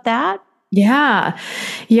talk about that? Yeah.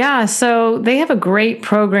 Yeah. So they have a great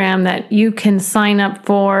program that you can sign up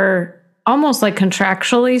for almost like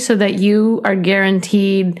contractually so that you are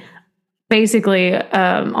guaranteed basically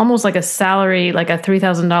almost like a salary, like a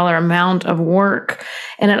 $3,000 amount of work.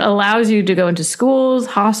 And it allows you to go into schools,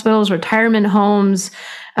 hospitals, retirement homes,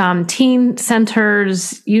 teen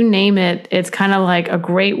centers, you name it. It's kind of like a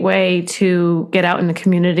great way to get out in the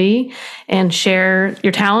community and share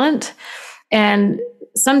your talent. And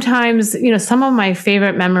sometimes, some of my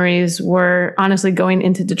favorite memories were honestly going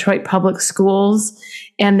into Detroit public schools,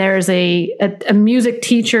 and there's a music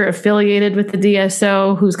teacher affiliated with the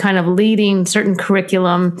DSO who's kind of leading certain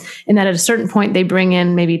curriculum. And then at a certain point, they bring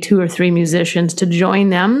in maybe 2 or 3 musicians to join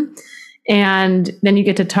them. And then you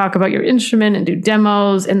get to talk about your instrument and do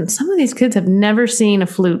demos. And some of these kids have never seen a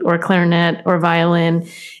flute or a clarinet or violin.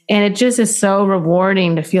 And it just is so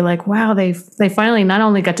rewarding to feel like, wow, they finally not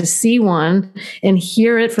only got to see one and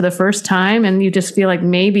hear it for the first time, and you just feel like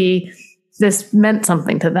maybe this meant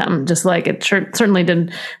something to them, just like it certainly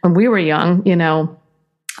did when we were young,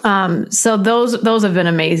 So those have been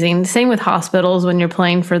amazing. Same with hospitals when you're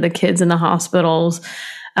playing for the kids in the hospitals.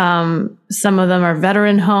 Some of them are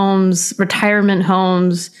veteran homes, retirement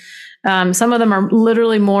homes. Some of them are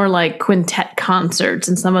literally more like quintet concerts,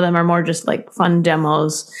 and some of them are more just like fun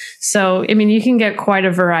demos. So, you can get quite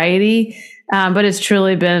a variety, but it's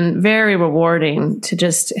truly been very rewarding to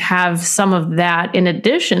just have some of that in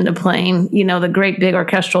addition to playing, the great big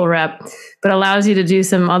orchestral rep, but allows you to do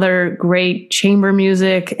some other great chamber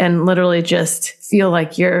music and literally just feel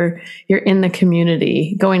like you're in the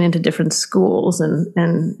community, going into different schools and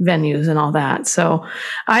venues and all that. So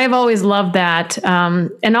I have always loved that.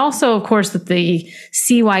 And also, of course, that the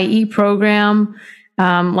CYE program,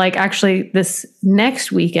 like actually this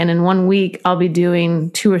next weekend in 1 week, I'll be doing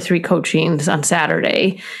 2 or 3 coachings on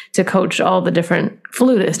Saturday to coach all the different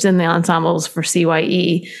flutists in the ensembles for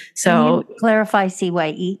CYE. So can you clarify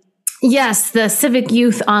CYE. Yes, the civic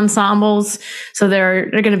youth ensembles. So there are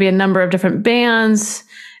going to be a number of different bands.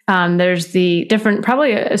 There's the different,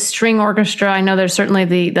 probably a string orchestra. I know there's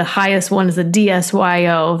certainly the highest one is the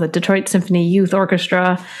DSYO, the Detroit Symphony Youth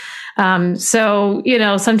Orchestra. So,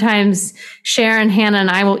 sometimes Sharon, Hannah, and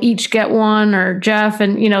I will each get one, or Jeff.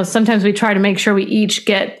 And, sometimes we try to make sure we each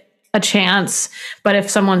get a chance. But if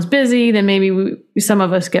someone's busy, then maybe some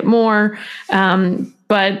of us get more.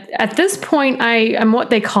 But at this point, I am what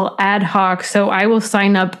they call ad hoc. So I will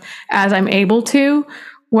sign up as I'm able to.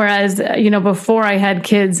 Whereas, before I had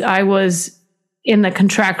kids, I was in the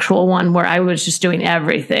contractual one where I was just doing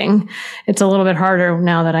everything. It's a little bit harder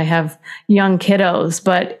now that I have young kiddos,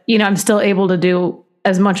 but, I'm still able to do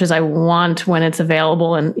as much as I want when it's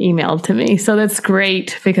available and emailed to me. So that's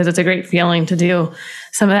great, because it's a great feeling to do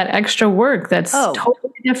some of that extra work that's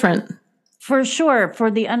totally different. For sure. For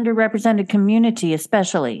the underrepresented community,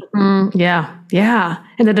 especially. Yeah.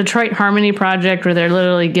 And the Detroit Harmony Project, where they're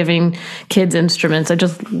literally giving kids instruments.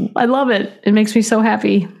 I love it. It makes me so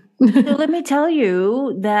happy. So let me tell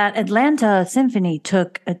you that Atlanta Symphony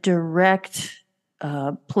took a direct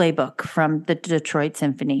playbook from the Detroit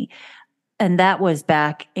Symphony. And that was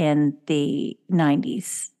back in the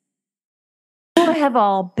 90s. You have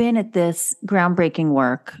all been at this groundbreaking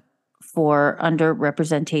work for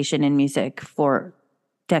underrepresentation in music for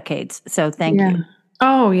decades. So thank you.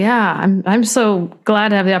 Oh yeah. I'm so glad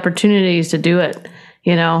to have the opportunities to do it.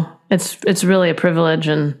 It's really a privilege.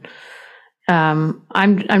 And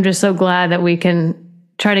I'm just so glad that we can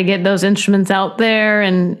try to get those instruments out there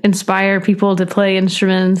and inspire people to play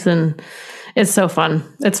instruments. And it's so fun.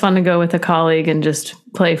 It's fun to go with a colleague and just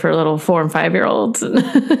play for little 4 and 5 year olds.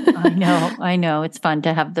 I know. It's fun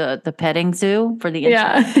to have the petting zoo for the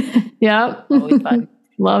instruments. Yeah. Always fun.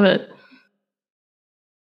 Love it.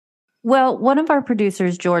 Well, one of our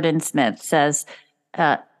producers, Jordan Smith, says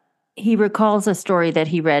he recalls a story that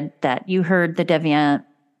he read that you heard the Deviant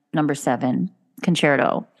No. 7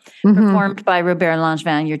 concerto performed by Robert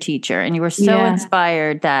Langevin, your teacher, and you were so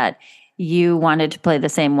inspired that you wanted to play the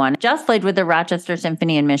same one. Just played with the Rochester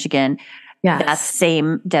Symphony in Michigan. Yes. That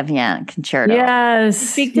same Deviant concerto. Yes.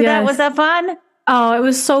 Speak to that. Was that fun? Oh, it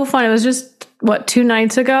was so fun. It was just, 2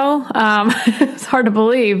 nights ago? It's hard to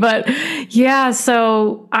believe. But yeah,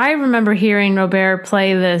 so I remember hearing Robert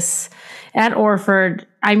play this at Orford.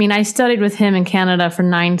 I mean, I studied with him in Canada for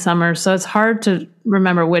 9 summers, so it's hard to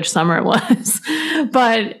remember which summer it was.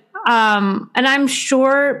 But and I'm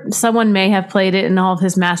sure someone may have played it in all of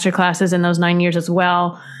his master classes in those 9 years as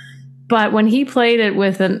well. But when he played it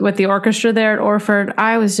with the orchestra there at Orford,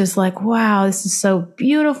 I was just like, wow, this is so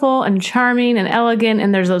beautiful and charming and elegant.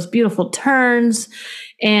 And there's those beautiful turns.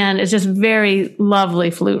 And it's just very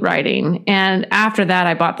lovely flute writing. And after that,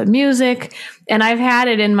 I bought the music, and I've had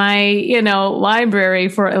it in my, library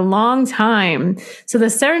for a long time. So the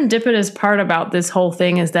serendipitous part about this whole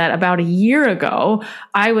thing is that about a year ago,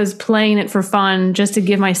 I was playing it for fun, just to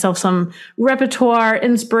give myself some repertoire,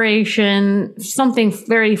 inspiration, something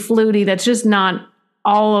very fluty that's just not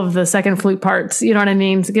all of the second flute parts. You know what I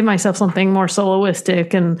mean? To give myself something more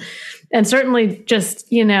soloistic and certainly just,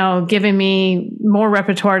 giving me more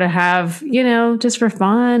repertoire to have, just for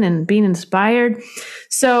fun and being inspired.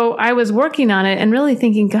 So I was working on it and really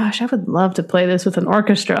thinking, gosh, I would love to play this with an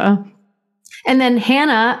orchestra. And then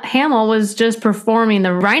Hannah Hamill was just performing the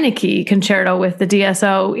Reinecke concerto with the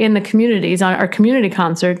DSO in the communities on our community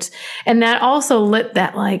concerts. And that also lit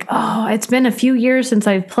that it's been a few years since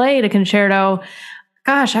I've played a concerto.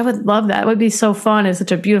 Gosh, I would love that. It would be so fun. It's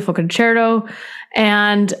such a beautiful concerto.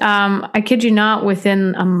 And I kid you not,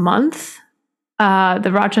 within a month,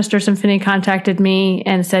 the Rochester Symphony contacted me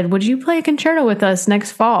and said, would you play a concerto with us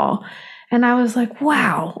next fall? And I was like,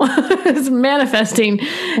 wow, it's manifesting.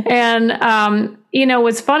 And,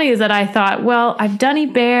 what's funny is that I thought, well, I've done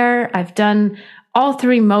Ibert, I've done all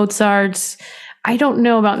 3 Mozarts. I don't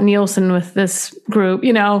know about Nielsen with this group.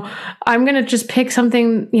 I'm going to just pick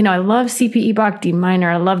something. I love C.P. Bach D minor.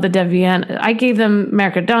 I love the Deviant. I gave them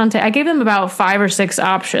Mercadante. I gave them about 5 or 6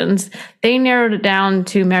 options. They narrowed it down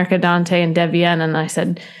to Mercadante and Deviant. And I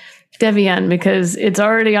said, Deviant, because it's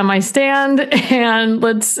already on my stand, and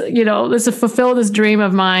let's fulfill this dream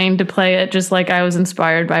of mine to play it just like I was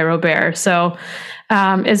inspired by Robert. So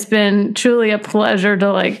it's been truly a pleasure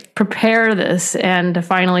to prepare this and to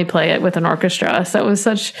finally play it with an orchestra. So it was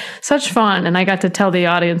such fun. And I got to tell the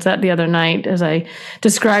audience that the other night as I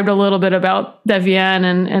described a little bit about Deviant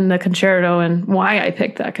and the concerto and why I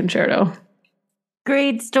picked that concerto.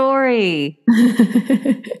 Great story.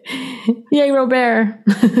 Yay, Robert.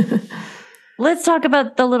 Let's talk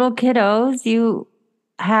about the little kiddos. You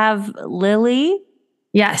have Lily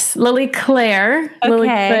Yes, Lily Claire. Okay. Lily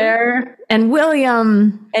Claire and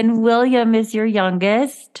William. And William is your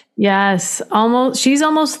youngest. Yes, she's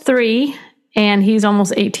almost 3 and he's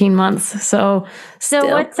almost 18 months. So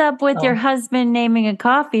what's up with your husband naming a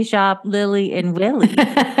coffee shop Lily and Willie?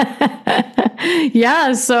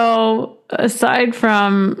 Yeah, so aside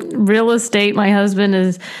from real estate, my husband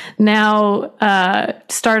is now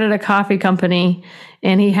started a coffee company,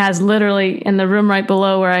 and he has literally in the room right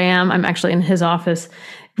below where I am, I'm actually in his office,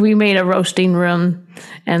 we made a roasting room,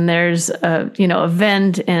 and there's a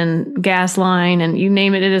vent and gas line and you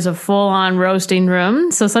name it. It is a full on roasting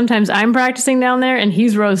room. So sometimes I'm practicing down there and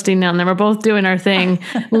he's roasting down there. We're both doing our thing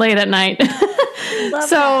late at night.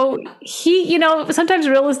 So he, sometimes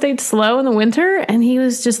real estate's slow in the winter, and he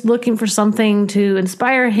was just looking for something to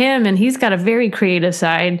inspire him. And he's got a very creative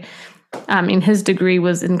side. His degree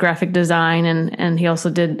was in graphic design, and he also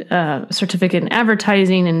did a certificate in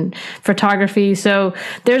advertising and photography. So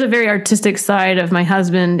there's a very artistic side of my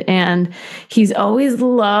husband, and he's always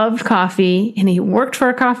loved coffee, and he worked for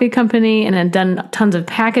a coffee company and had done tons of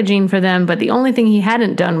packaging for them. But the only thing he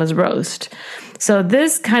hadn't done was roast. So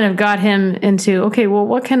this kind of got him into, okay, well,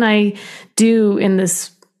 what can I do in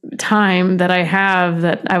this time that I have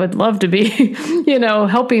that I would love to be,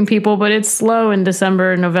 helping people, but it's slow in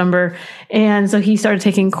December and November. And so he started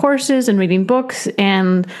taking courses and reading books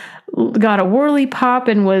and got a whirly pop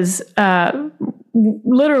and was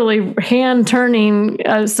literally hand turning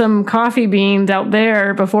some coffee beans out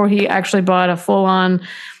there before he actually bought a full on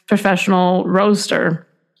professional roaster.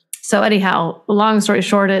 So anyhow, long story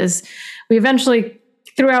short is we eventually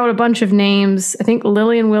threw out a bunch of names. I think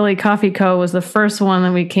Lily and Willie Coffee Co. was the first one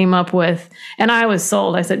that we came up with. And I was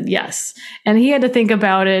sold. I said, yes. And he had to think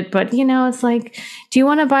about it. But, it's like, do you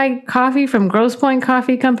want to buy coffee from Grosse Pointe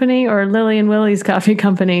Coffee Company or Lily and Willie's Coffee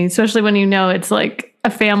Company? Especially when it's like a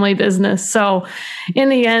family business. So in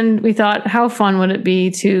the end, we thought, how fun would it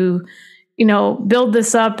be to, build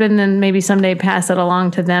this up and then maybe someday pass it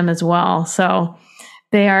along to them as well. So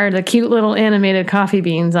they are the cute little animated coffee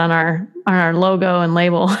beans on our logo and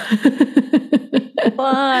label.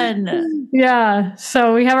 Fun. Yeah.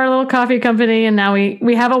 So we have our little coffee company, and now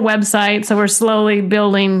we have a website. So we're slowly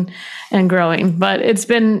building and growing. But it's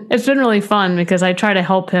been really fun because I try to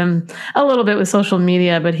help him a little bit with social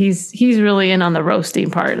media, but he's really in on the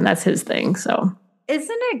roasting part, and that's his thing. So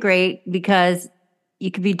isn't it great because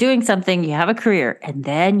you could be doing something, you have a career, and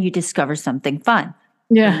then you discover something fun.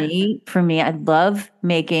 Yeah. For me, I love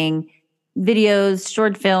making videos,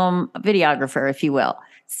 short film, videographer, if you will.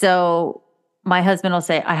 So my husband will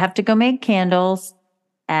say, I have to go make candles.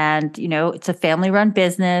 And, it's a family run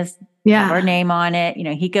business. Yeah. Our name on it.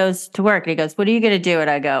 He goes to work and he goes, what are you going to do? And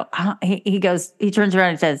I go, he turns around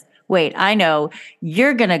and says, wait, I know,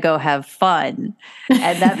 you're going to go have fun.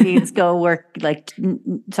 And that means go work,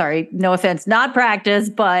 sorry, no offense, not practice,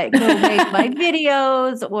 but go make my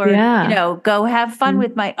videos or, go have fun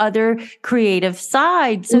with my other creative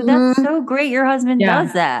side. So that's so great. Your husband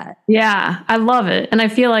does that. Yeah, I love it. And I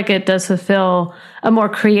feel like it does fulfill a more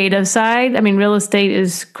creative side. I mean, real estate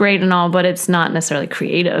is great and all, but it's not necessarily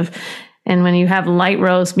creative. And when you have light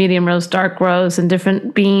roast, medium roast, dark roast, and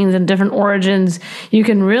different beans and different origins, you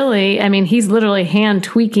can really, he's literally hand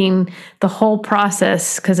tweaking the whole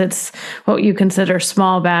process because it's what you consider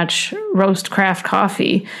small batch roast craft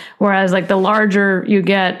coffee. Whereas like the larger you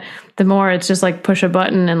get, the more it's just like push a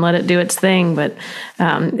button and let it do its thing. But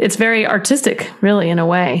it's very artistic, really, in a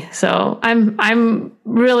way. So I'm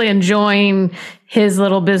really enjoying his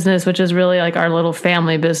little business, which is really like our little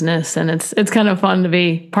family business. And it's kind of fun to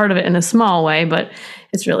be part of it in a small way, but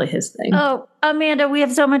it's really his thing. Oh, Amanda, we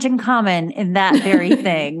have so much in common in that very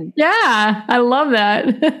thing. Yeah, I love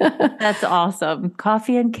that. That's awesome.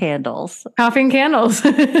 Coffee and candles. Coffee and candles.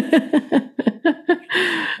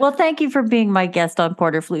 Well, thank you for being my guest on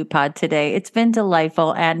Porter Flute Pod today. It's been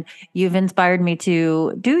delightful, and you've inspired me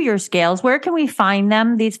to do your scales. Where can we find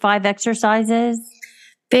them, these 5 exercises?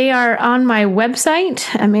 They are on my website,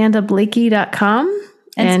 amandablaikie.com.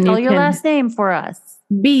 And spell your last name for us.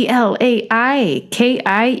 Blaikie. Okay.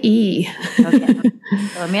 So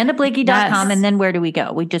amandablaikie.com. Yes. And then where do we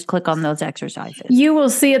go? We just click on those exercises. You will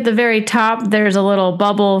see at the very top, there's a little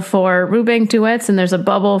bubble for Rubank duets, and there's a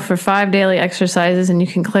bubble for 5 daily exercises, and you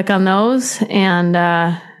can click on those. And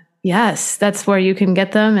yes, that's where you can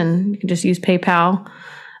get them, and you can just use PayPal.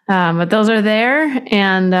 But those are there.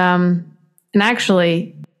 And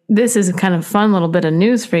actually, this is a kind of fun little bit of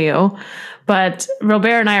news for you. But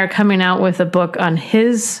Robert and I are coming out with a book on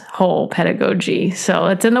his whole pedagogy. So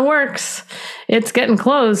it's in the works. It's getting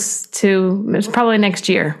close to, it's probably next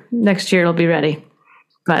year. Next year it'll be ready.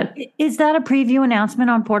 But is that a preview announcement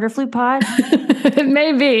on Porter Flute Pod? It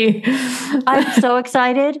may be. I'm so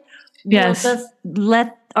excited. Yes. We'll just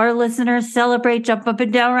let our listeners celebrate, jump up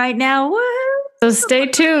and down right now. Woo! So stay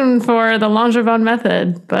tuned for the Longervon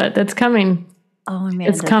method, but it's coming. Oh, Amanda.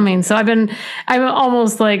 It's coming. So I'm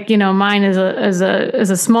almost like, mine is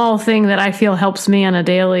a small thing that I feel helps me on a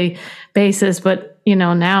daily basis. But,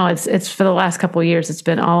 now it's for the last couple of years, it's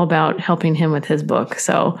been all about helping him with his book.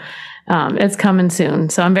 So it's coming soon.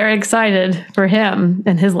 So I'm very excited for him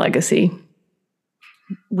and his legacy.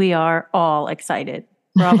 We are all excited.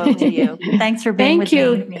 Bravo to you. Thanks for being with me.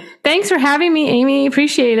 Thank you. Thanks for having me, Amy.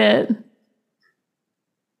 Appreciate it.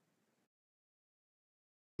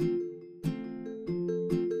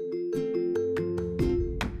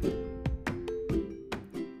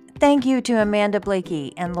 Thank you to Amanda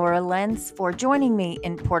Blaikie and Laura Lentz for joining me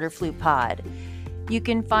in Porter Flute Pod. You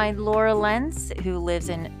can find Laura Lentz, who lives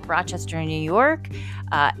in Rochester, New York,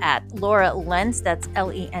 at Laura Lentz, that's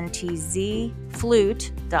Lentz,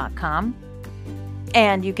 flute.com.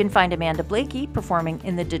 And you can find Amanda Blaikie performing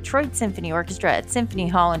in the Detroit Symphony Orchestra at Symphony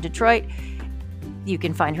Hall in Detroit. You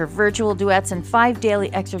can find her virtual duets and 5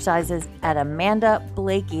 daily exercises at Amanda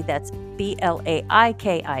Blaikie, that's BLAIKIE.com.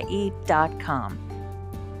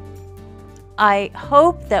 I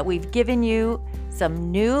hope that we've given you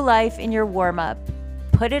some new life in your warm-up.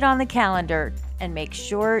 Put it on the calendar and make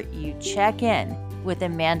sure you check in with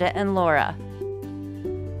Amanda and Laura.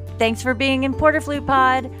 Thanks for being in Porter Flute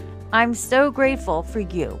Pod. I'm so grateful for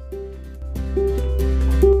you.